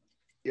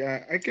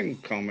 Yeah, I can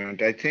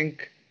comment. I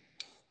think,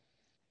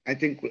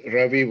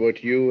 Ravi,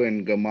 what you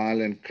and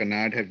Gamal and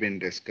Kanad have been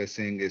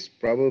discussing is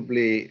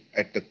probably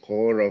at the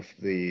core of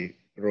the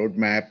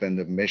roadmap and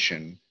the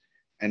mission.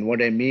 And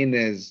what I mean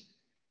is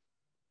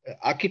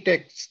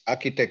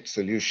architect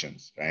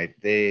solutions, right?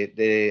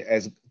 They,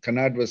 as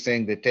Kanad was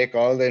saying, they take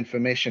all the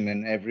information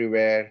and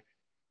everywhere,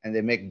 and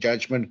they make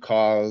judgment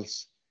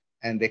calls,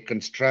 and they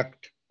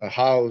construct a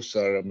house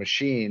or a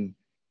machine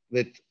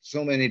with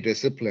so many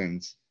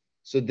disciplines.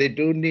 So they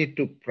do need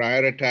to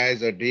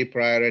prioritize or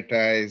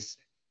deprioritize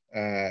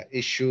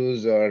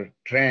issues or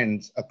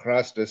trends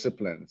across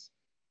disciplines.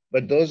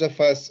 But those of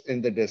us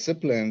in the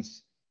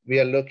disciplines, we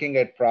are looking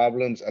at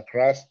problems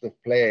across the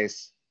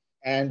place,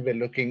 and we're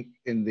looking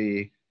in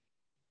the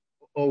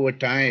over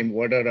time,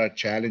 what are our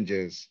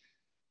challenges?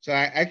 So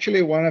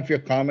actually, one of your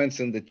comments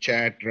in the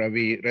chat,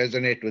 Ravi,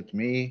 resonate with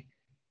me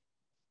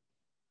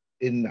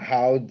in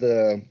how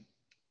the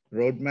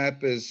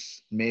roadmap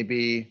is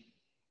maybe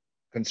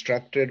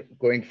constructed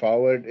going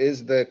forward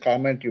is the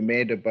comment you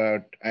made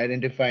about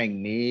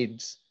identifying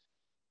needs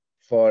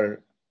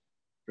for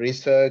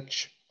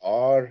research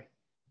or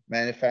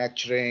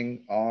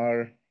manufacturing,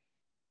 or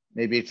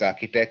maybe it's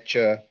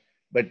architecture.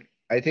 But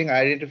I think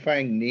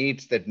identifying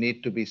needs that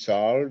need to be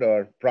solved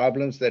or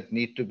problems that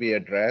need to be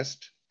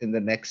addressed in the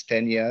next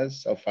 10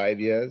 years or 5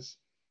 years,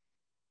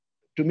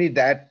 to me,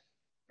 that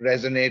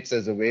resonates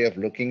as a way of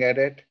looking at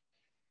it.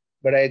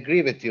 But I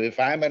agree with you. If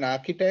I'm an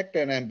architect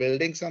and I'm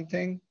building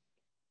something,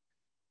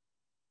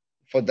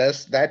 for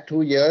that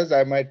 2 years,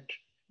 I might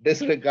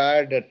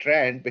disregard a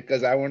trend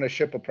because I want to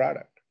ship a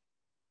product.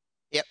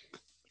 Yep.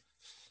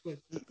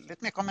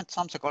 Let me comment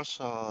something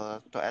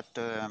also to add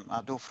to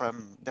Madhu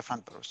from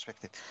different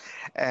perspective.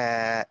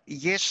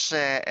 Yes,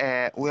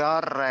 we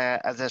are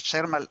as a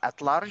thermal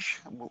at large,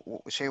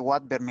 we say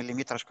watt per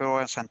millimeter square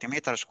or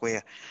centimeter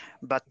square.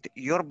 But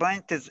your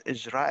point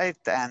is right,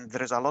 and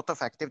there is a lot of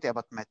activity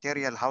about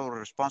material, how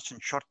response in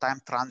short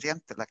time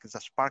transient, like the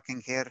sparking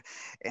here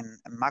in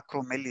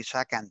macro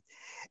millisecond.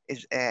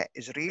 Is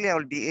really I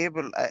will be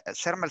able,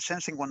 thermal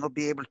sensing will not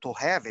be able to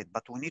have it,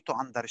 but we need to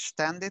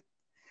understand it.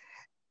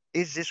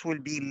 Is this will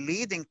be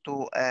leading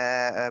to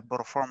a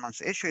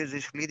performance issue? Is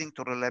this leading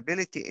to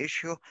reliability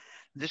issue?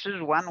 This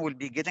is one will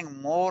be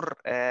getting more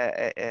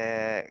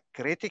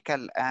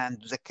critical,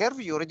 and the curve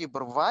you already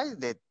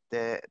provided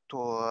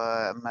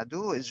to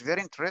Madhu is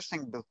very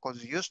interesting,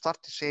 because you start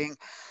saying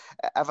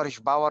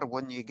average power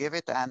when you give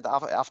it, and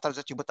after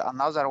that you put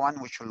another one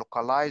which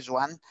localize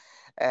one.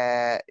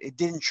 It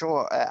didn't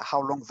show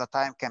how long the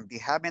time can be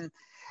having.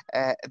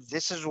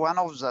 This is one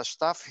of the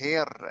stuff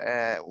here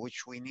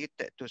which we need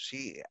to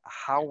see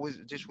how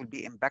this will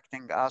be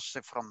impacting us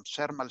from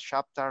thermal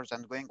chapters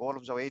and going all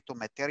of the way to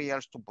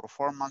materials to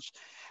performance,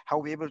 how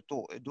we able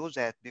to do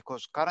that,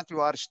 because currently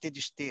we are steady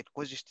state,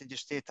 quasi steady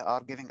state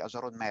are giving us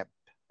a roadmap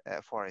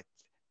for it.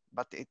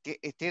 But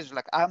it is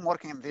like I'm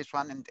working in this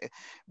one and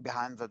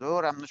behind the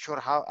door. I'm not sure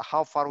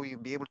how far we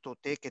will be able to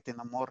take it in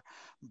a more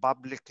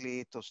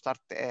publicly to start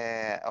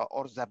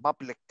or the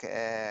public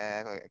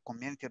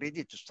community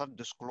ready to start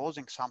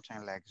disclosing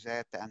something like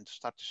that and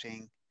start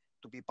saying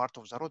to be part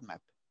of the roadmap.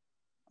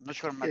 I'm not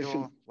sure, Madhu,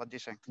 so, what do you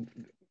think?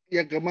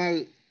 Yeah,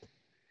 Gamal,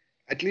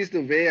 at least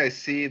the way I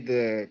see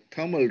the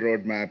thermal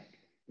roadmap,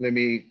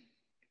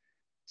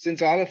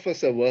 since all of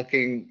us are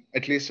working,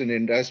 at least in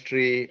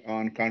industry,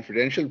 on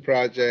confidential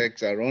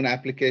projects, our own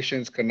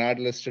applications, Kanad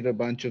listed a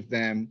bunch of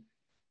them,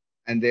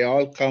 and they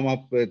all come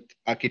up with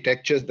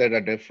architectures that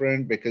are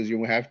different because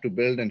you have to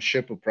build and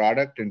ship a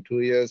product in 2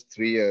 years,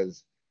 3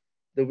 years.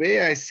 The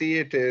way I see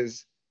it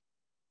is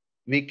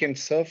we can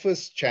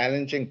surface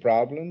challenging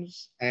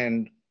problems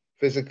and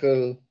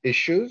physical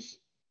issues.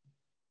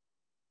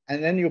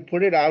 And then you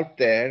put it out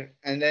there,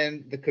 and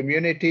then the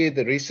community,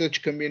 the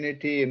research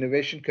community,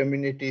 innovation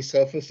community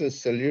surfaces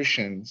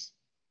solutions.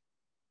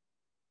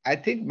 I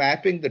think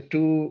mapping the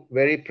two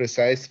very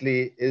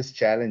precisely is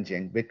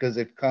challenging because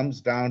it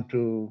comes down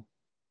to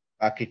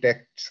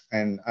architects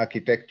and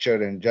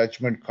architecture and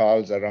judgment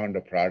calls around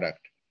a product.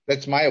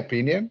 That's my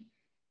opinion.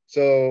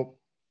 So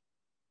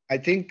I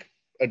think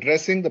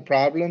addressing the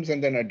problems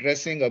and then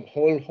addressing a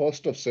whole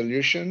host of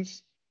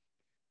solutions,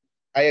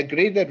 I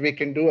agree that we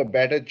can do a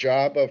better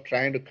job of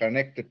trying to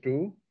connect the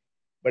two,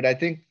 but I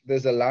think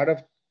there's a lot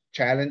of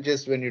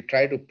challenges when you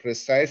try to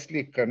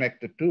precisely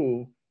connect the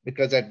two,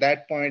 because at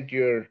that point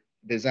you're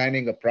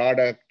designing a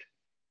product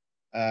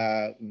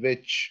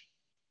which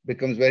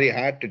becomes very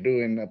hard to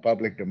do in a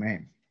public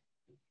domain.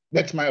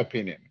 That's my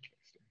opinion.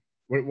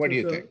 What do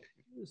you think?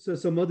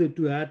 So Madhu,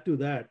 to add to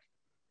that,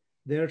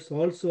 there's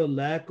also a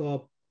lack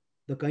of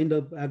the kind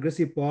of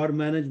aggressive power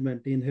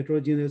management in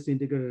heterogeneous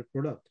integrated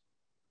product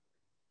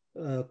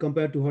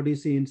compared to what you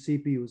see in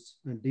CPUs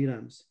and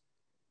DRAMs.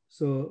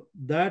 So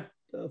that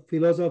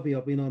philosophy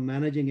of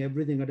managing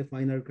everything at a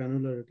finer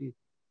granularity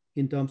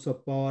in terms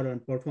of power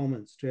and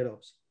performance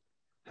trade-offs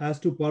has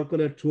to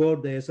percolate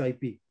throughout the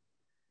SIP,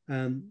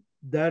 and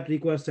that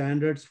requires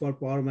standards for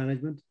power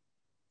management.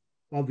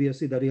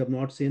 Obviously, that we have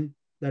not seen.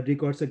 That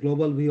requires a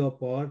global view of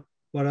power.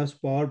 For us,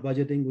 power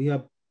budgeting, we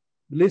have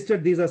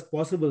listed these as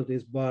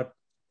possibilities, but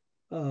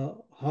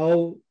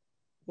how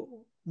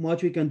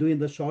much we can do in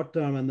the short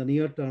term and the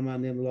near term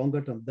and in the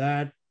longer term,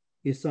 that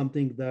is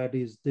something that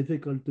is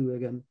difficult to,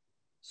 again,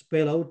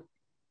 spell out,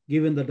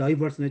 given the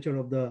diverse nature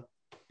of the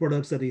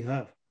products that we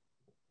have.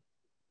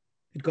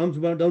 It comes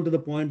down to the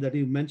point that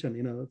you mentioned,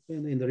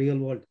 in the real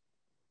world.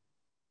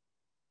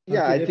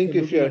 Yeah, I think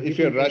if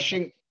you're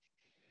rushing,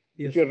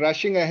 yes, if you're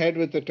rushing ahead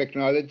with the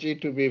technology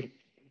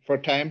for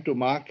time to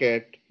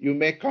market, you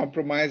make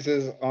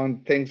compromises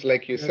on things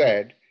like you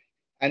said,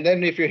 and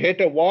then if you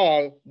hit a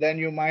wall, then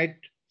you might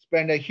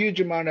spend a huge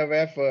amount of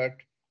effort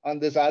on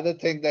this other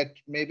thing that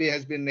maybe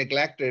has been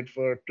neglected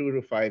for 2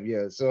 to 5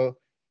 years. So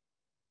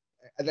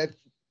that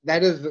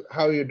is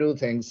how you do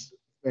things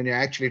when you're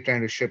actually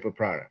trying to ship a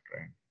product,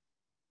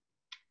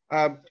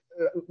 right?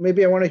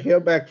 Maybe I want to hear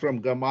back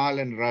from Gamal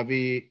and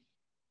Ravi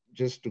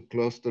just to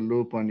close the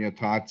loop on your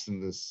thoughts in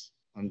this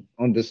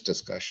on this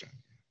discussion.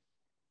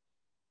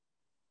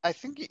 I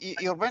think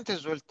your point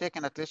is well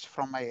taken, at least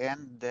from my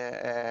end.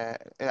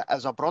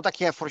 As a product,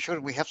 yeah, for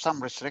sure, we have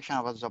some restriction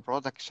about the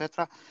product,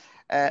 etc.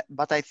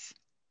 But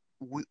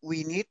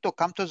we need to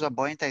come to the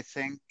point, I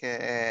think,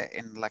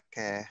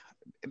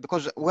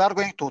 because we are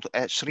going to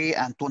 3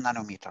 and 2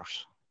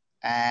 nanometers.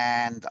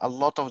 And a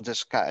lot of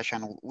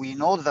discussion, we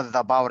know that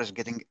the power is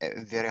getting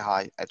very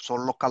high. So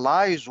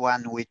localized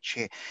one, which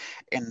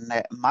in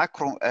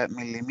micro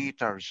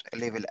millimeters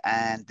level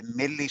and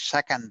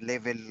millisecond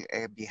level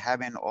be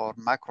having, or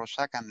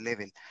microsecond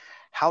level,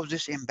 how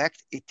this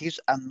impact, it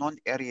is a known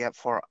area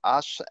for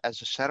us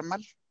as a thermal.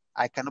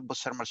 I cannot put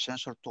thermal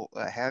sensor to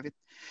have it.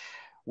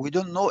 We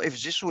don't know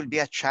if this will be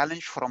a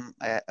challenge from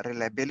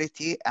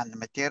reliability and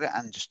material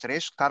and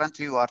stress.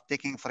 Currently, we are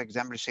taking, for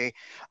example, say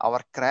our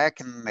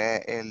crack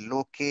in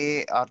low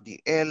K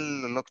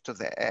RDL, look to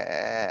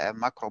the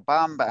macro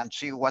bump and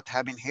see what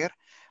happened here.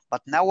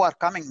 But now we are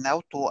coming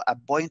now to a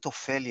point of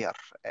failure.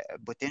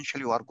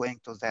 Potentially, we are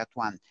going to that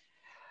one.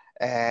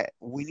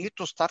 We need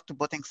to start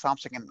putting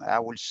something in, I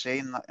will say,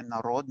 in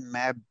a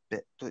roadmap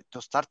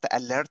to start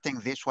alerting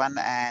this one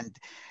and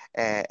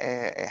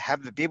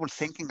have the people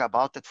thinking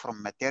about it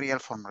from material,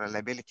 from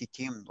reliability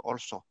team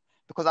also.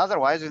 Because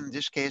otherwise, in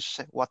this case,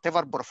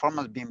 whatever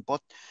performance being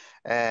put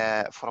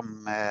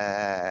from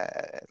high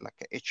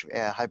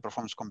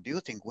performance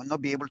computing will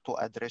not be able to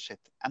address it.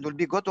 And will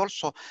be good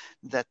also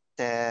that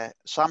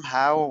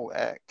somehow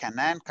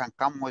Canaan can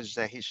come with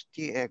his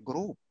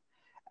group,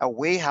 a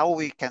way how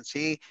we can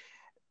see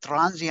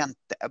transient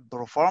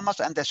performance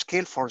and the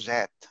scale for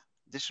that.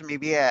 This may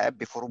be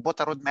before we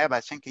put a roadmap,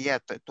 I think, yeah,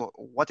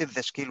 what is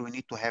the scale we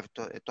need to have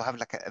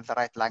like the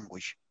right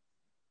language?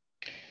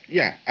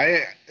 Yeah,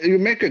 you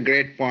make a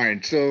great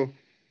point. So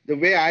the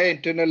way I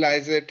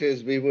internalize it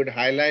is we would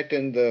highlight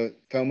in the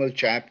thermal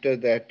chapter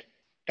that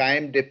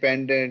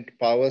time-dependent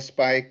power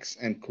spikes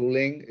and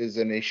cooling is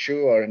an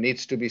issue or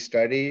needs to be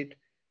studied.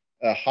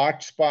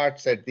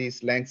 Hotspots at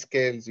these length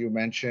scales you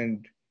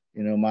mentioned,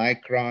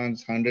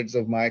 microns, hundreds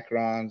of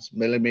microns,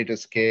 millimeter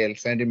scale,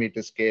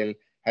 centimeter scale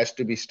has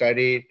to be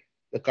studied.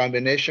 The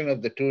combination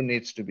of the two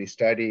needs to be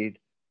studied.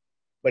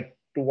 But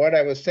to what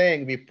I was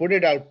saying, we put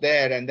it out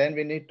there and then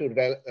we need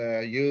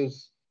to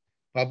use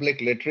public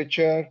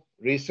literature,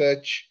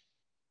 research,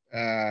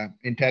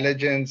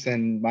 intelligence,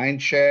 and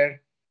mind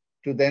share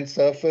to then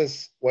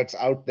surface what's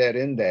out there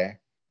in there.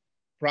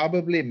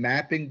 Probably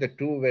mapping the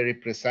two very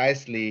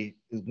precisely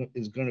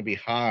is going to be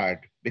hard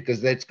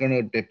because that's going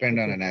to depend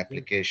on an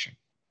application.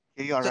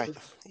 You are right.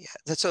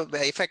 Yeah. So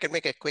if I can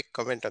make a quick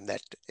comment on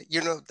that,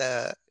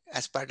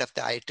 as part of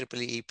the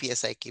IEEE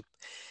EPS, I keep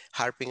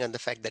harping on the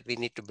fact that we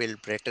need to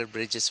build better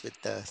bridges with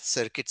the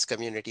circuits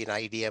community in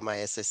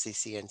IDMI,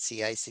 SSCC, and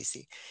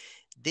CICC.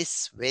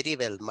 This very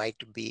well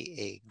might be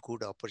a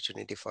good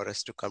opportunity for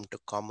us to come to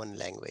common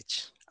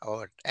language,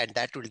 and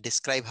that will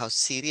describe how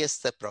serious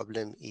the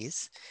problem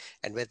is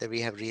and whether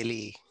we have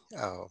really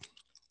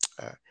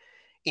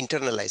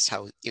internalized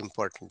how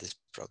important this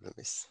problem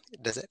is.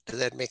 Does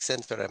that make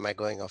sense, or am I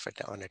going off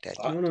on a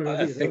tangent? No,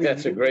 Ravi, I think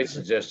that's a great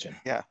suggestion.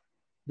 Yeah.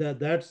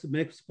 That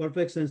makes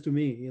perfect sense to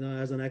me,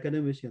 as an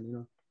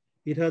academician,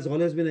 it has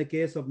always been a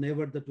case of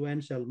never the two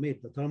ends shall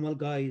meet. The thermal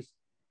guys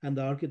and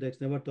the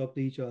architects never talk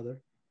to each other.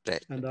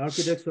 Right. And the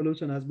architect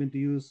solution has been to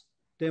use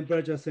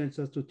temperature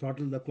sensors to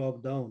throttle the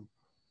clock down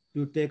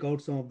to take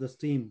out some of the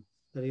steam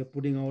that you're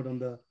putting out on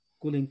the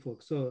cooling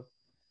fork. So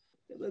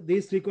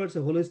this requires a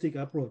holistic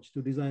approach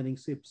to designing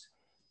SIPs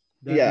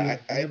that we have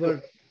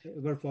never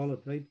ever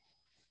followed, right?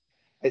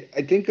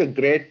 I think a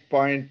great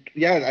point.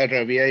 Yeah,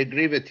 Ravi, I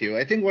agree with you.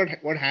 I think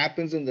what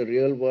happens in the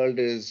real world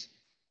is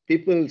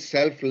people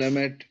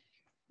self-limit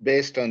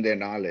based on their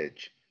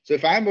knowledge. So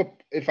if I'm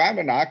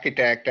an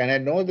architect and I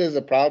know there's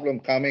a problem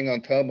coming on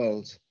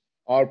thermals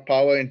or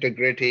power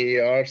integrity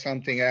or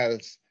something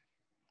else,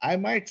 I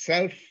might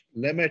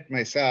self-limit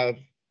myself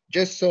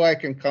just so I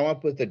can come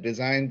up with a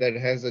design that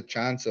has a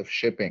chance of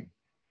shipping.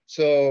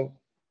 So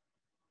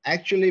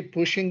actually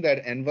pushing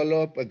that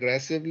envelope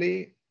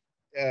aggressively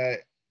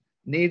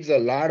needs a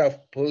lot of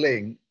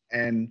pulling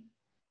and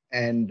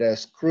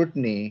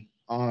scrutiny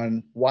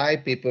on why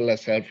people are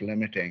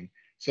self-limiting.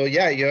 So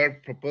yeah, your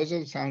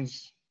proposal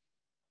sounds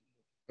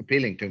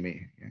appealing to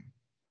me.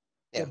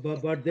 Yeah.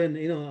 But then,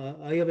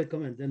 I have a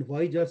comment. Then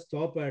why just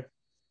stop at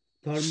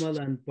thermal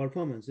and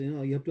performance?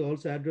 You have to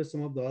also address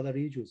some of the other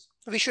issues.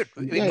 We should.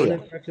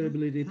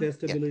 Manufacturability,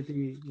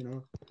 testability,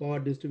 power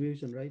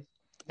distribution, right?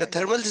 The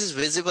thermals is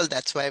visible.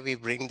 That's why we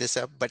bring this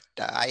up. But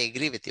I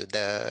agree with you.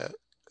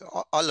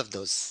 All of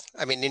those.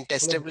 I mean, in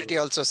testability,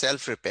 also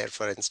self-repair,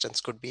 for instance,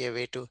 could be a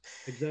way to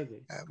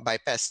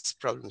bypass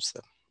problems.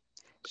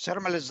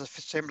 Thermal is the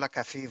same like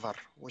a fever,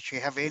 which you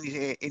have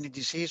any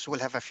disease will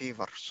have a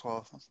fever.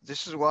 So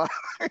this is what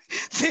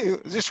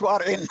this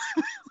war in.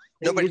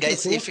 No, but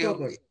guys, if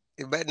you.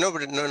 But no.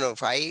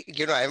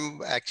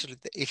 I'm actually,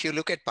 if you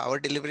look at power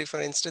delivery, for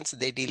instance,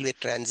 they deal with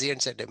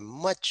transients at a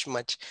much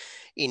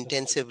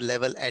intensive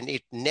level, and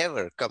it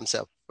never comes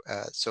up.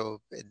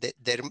 So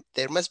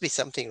there must be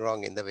something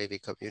wrong in the way we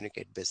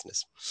communicate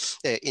business,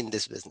 in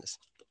this business.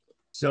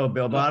 So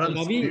Bill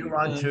Bottoms, do you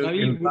want to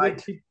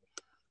invite?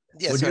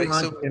 Would you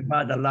want to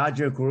invite a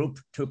larger group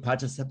to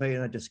participate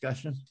in a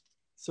discussion?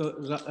 So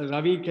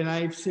Ravi, can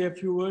I say a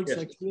few words? Yes,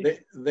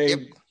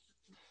 actually?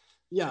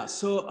 Yeah,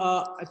 so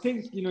I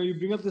think, you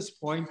bring up this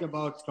point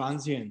about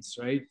transients,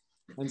 right?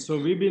 And so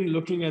we've been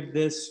looking at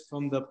this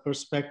from the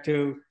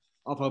perspective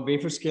of a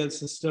wafer scale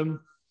system,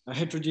 a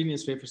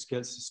heterogeneous wafer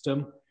scale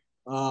system.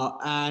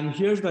 And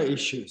here's the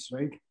issues,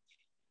 right?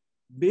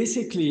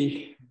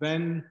 Basically,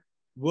 when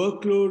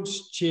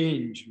workloads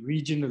change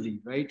regionally,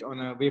 right, on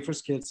a wafer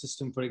scale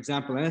system, for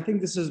example, and I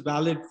think this is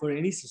valid for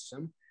any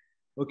system,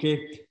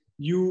 okay,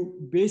 you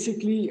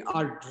basically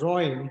are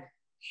drawing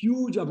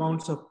huge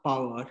amounts of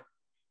power,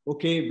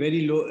 okay,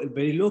 very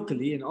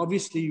locally, and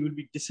obviously you will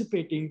be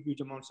dissipating huge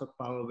amounts of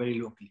power very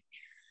locally.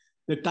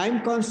 The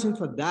time constant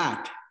for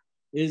that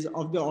is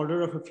of the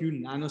order of a few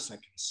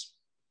nanoseconds.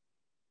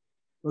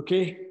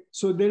 Okay,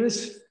 so there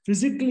is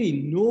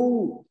physically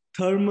no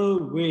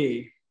thermal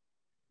way,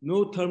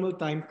 no thermal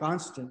time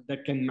constant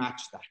that can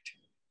match that.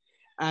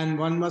 And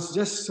one must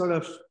just sort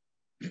of,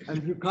 and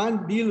if you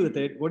can't deal with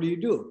it, what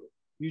do?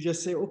 You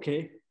just say,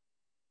 okay,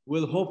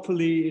 well,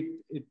 hopefully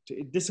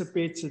it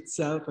dissipates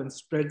itself and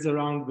spreads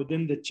around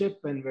within the chip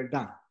and we're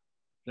done,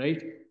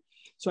 right?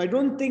 So I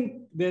don't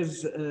think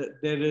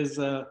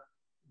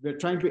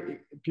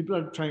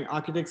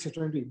architects are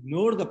trying to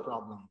ignore the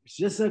problem. It's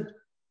just that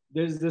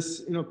there's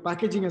this,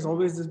 packaging has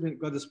always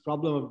got this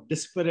problem of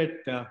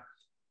disparate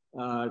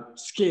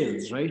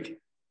scales, right?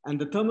 And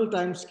the thermal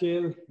time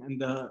scale and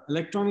the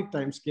electronic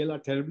time scale are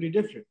terribly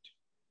different.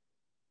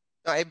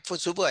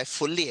 Subbu, I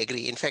fully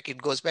agree. In fact,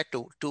 it goes back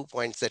to 2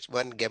 points that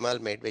one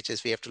Gemal made, which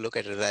is we have to look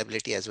at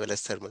reliability as well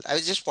as thermal. I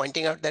was just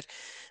pointing out that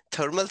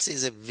thermals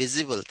is a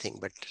visible thing,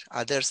 but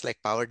others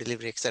like power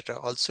delivery, etc.,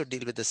 also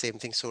deal with the same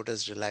thing. So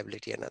does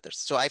reliability and others.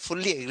 So I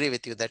fully agree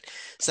with you that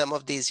some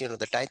of these,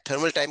 the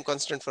thermal time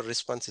constant for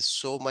response is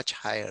so much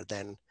higher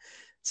than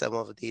some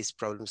of these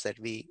problems that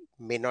we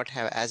may not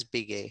have as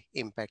big a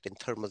impact in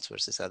thermals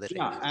versus other.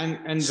 Yeah,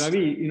 and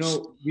Ravi,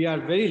 we are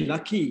very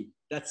lucky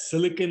that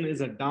silicon is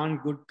a darn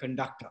good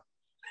conductor.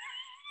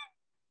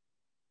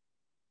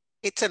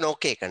 It's an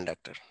okay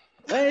conductor.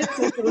 It's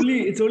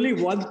only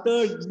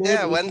 1/3 more.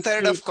 Yeah,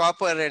 1/3 of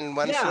copper and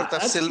 1/4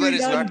 of silver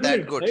is not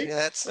that good. Right?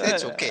 Yeah, it's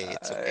okay.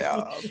 It's okay.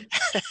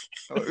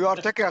 You are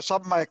taking a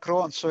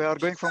submicron, so you are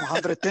going from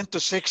 110 to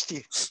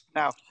 60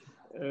 now.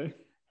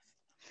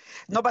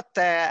 No, but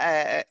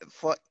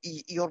for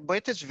your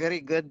point is very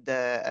good,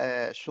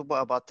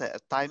 Subbu, about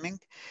timing.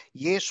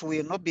 Yes, we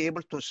will not be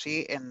able to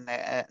see in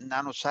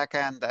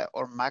nanosecond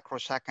or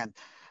microsecond.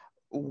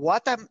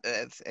 what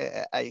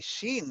I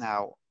see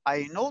now,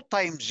 I know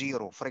time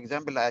zero. For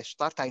example, I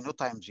know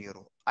time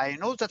zero. I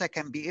know that I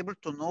can be able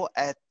to know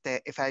at,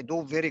 if I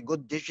do very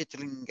good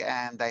digitaling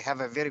and I have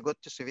a very good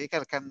test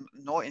vehicle, I can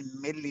know in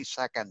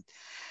millisecond.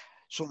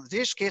 So in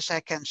this case, I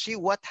can see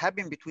what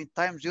happened between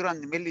time zero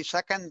and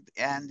millisecond.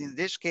 And in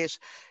this case,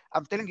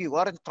 I'm telling you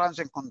are in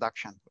transient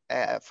conduction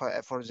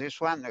for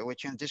this one,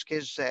 which in this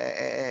case,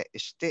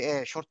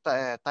 short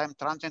time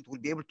transient will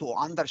be able to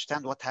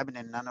understand what happened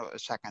in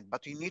nanosecond,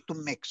 but you need to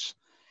mix.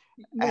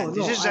 And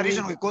this is the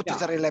reason we go to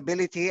the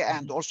reliability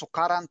and also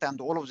current,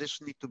 and all of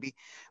this need to be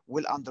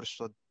well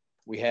understood.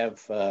 We have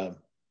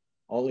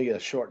only a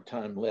short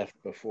time left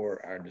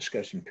before our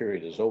discussion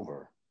period is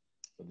over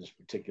for this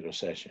particular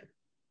session.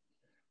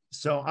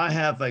 So I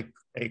have a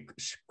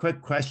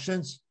quick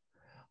questions.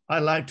 I'd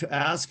like to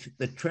ask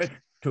the TWG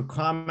to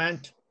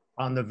comment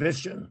on the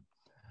vision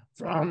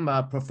from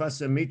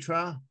Professor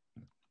Mitra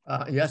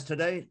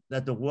yesterday,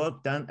 that the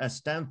work done at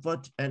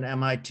Stanford and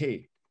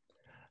MIT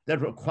that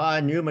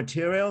require new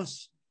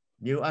materials,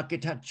 new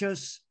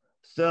architectures,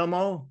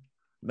 thermal,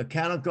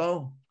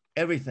 mechanical,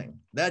 everything.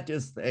 That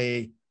is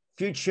a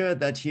future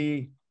that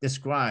he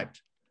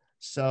described.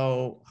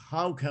 So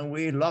how can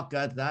we look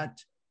at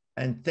that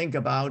and think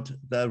about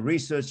the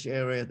research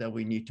area that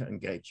we need to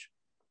engage?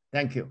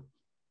 Thank you.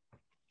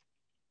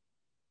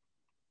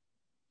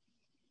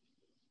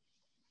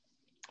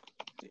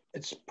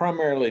 It's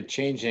primarily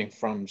changing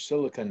from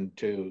silicon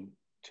to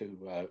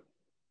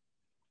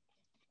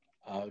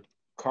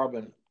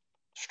carbon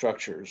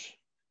structures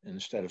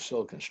instead of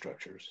silicon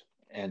structures.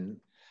 And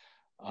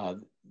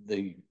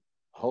the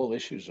whole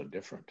issues are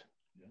different.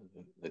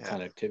 The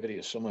connectivity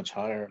is so much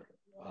higher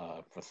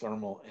for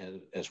thermal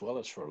as well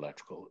as for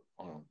electrical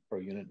on a per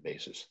unit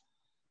basis.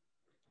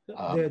 There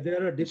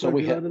are different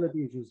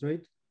reliability issues,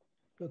 right?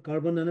 The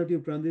carbon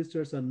nanotube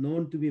transistors are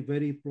known to be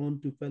very prone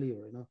to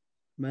failure,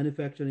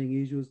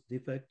 manufacturing issues,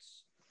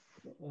 defects,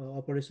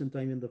 operation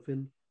time in the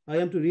field. I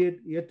am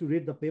yet to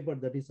read the paper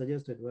that he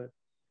suggested where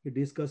he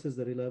discusses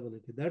the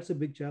reliability. That's a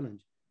big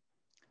challenge.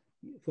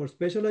 For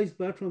specialized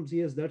platforms,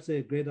 yes, that's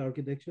a great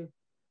architecture.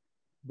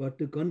 But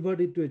to convert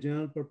it to a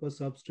general purpose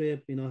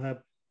substrate,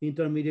 have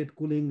intermediate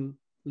cooling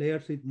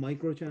layers with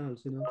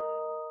microchannels,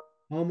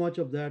 how much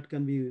of that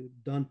can be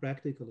done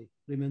practically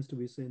remains to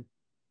be seen.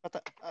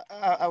 But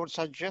I would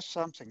suggest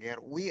something here.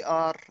 We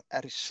are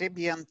a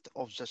recipient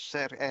of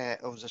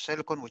the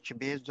silicon, which is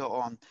based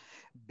on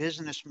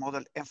business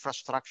model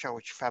infrastructure,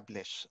 which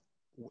fabless.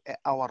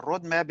 Our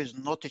roadmap is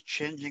not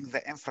changing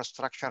the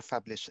infrastructure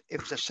fabless.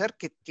 If the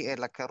circuit,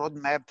 like a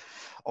roadmap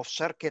of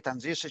circuit,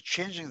 and this is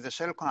changing the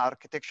silicon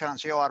architecture,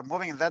 and you are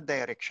moving in that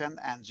direction,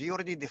 and you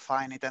already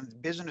define it, and the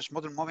business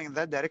model moving in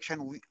that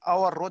direction,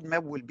 our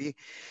roadmap will be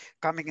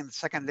coming in the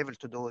second level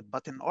to do it.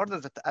 But in order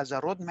that as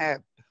a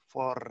roadmap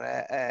for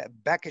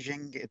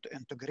packaging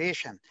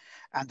integration,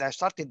 and I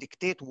start to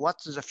dictate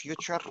what's the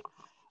future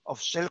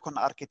of silicon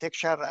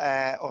architecture,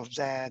 of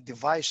the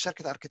device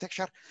circuit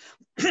architecture,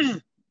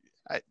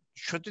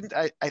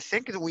 I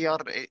think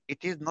that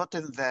it is not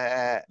in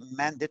the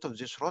mandate of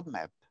this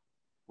roadmap.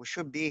 We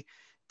should take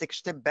a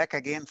step back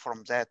again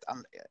from that.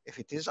 And if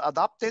it is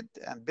adopted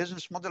and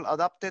business model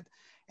adopted,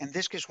 in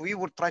this case, we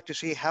will try to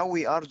see how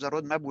the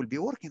roadmap will be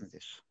working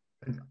this.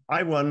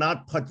 I will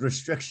not put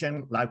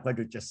restriction like what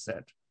you just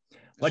said.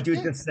 What you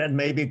just said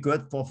may be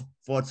good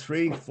for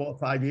 3, 4,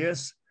 5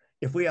 years.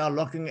 If we are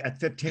looking at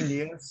 15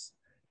 years,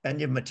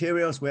 and in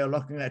materials, we are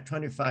looking at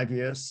 25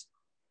 years.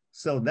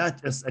 So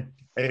that is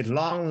a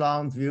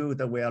long view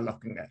that we are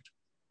looking at.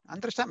 I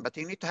understand, but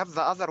you need to have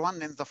the other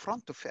one in the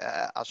front of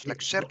us,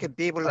 like circuit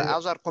people,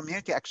 other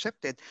community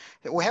accepted.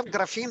 We have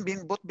graphene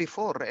being put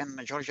before in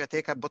Georgia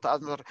Tech, but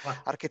other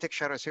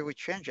architecture, say we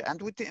change, and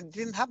it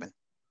didn't happen.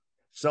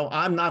 So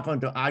I'm not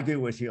going to argue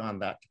with you on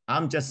that.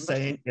 I'm just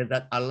saying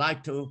that I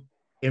like to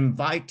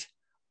invite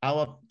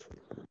our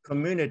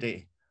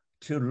community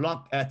to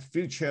look at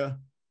future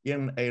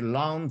in a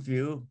long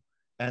view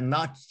and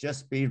not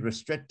just be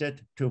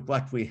restricted to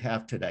what we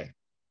have today.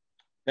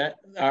 That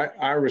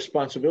our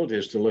responsibility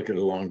is to look at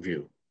a long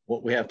view.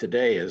 What we have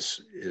today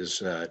is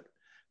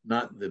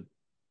not the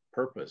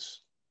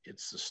purpose;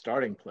 it's the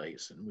starting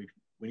place, and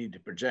we need to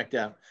project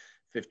out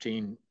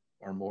 15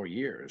 or more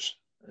years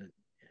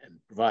and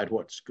provide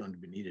what's going to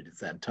be needed at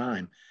that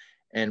time.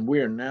 And we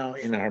are now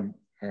in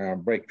our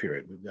break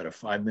period. We've got a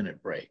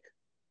 5-minute break.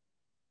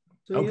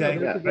 So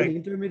there's an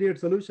intermediate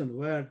solution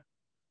where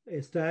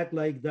a stack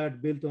like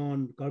that built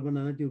on carbon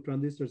nanotube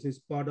transistors is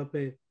part of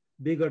a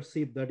bigger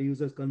chip that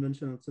uses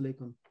conventional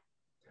silicon.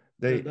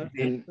 That's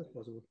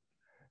possible.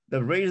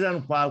 The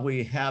reason why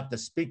we have the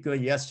speaker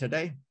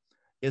yesterday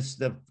is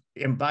to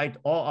invite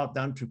all of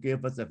them to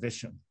give us a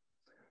vision.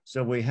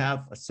 So we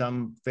have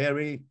some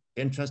very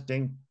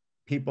interesting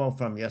people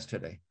from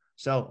yesterday.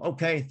 So,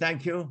 okay,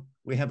 thank you.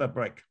 We have a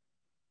break.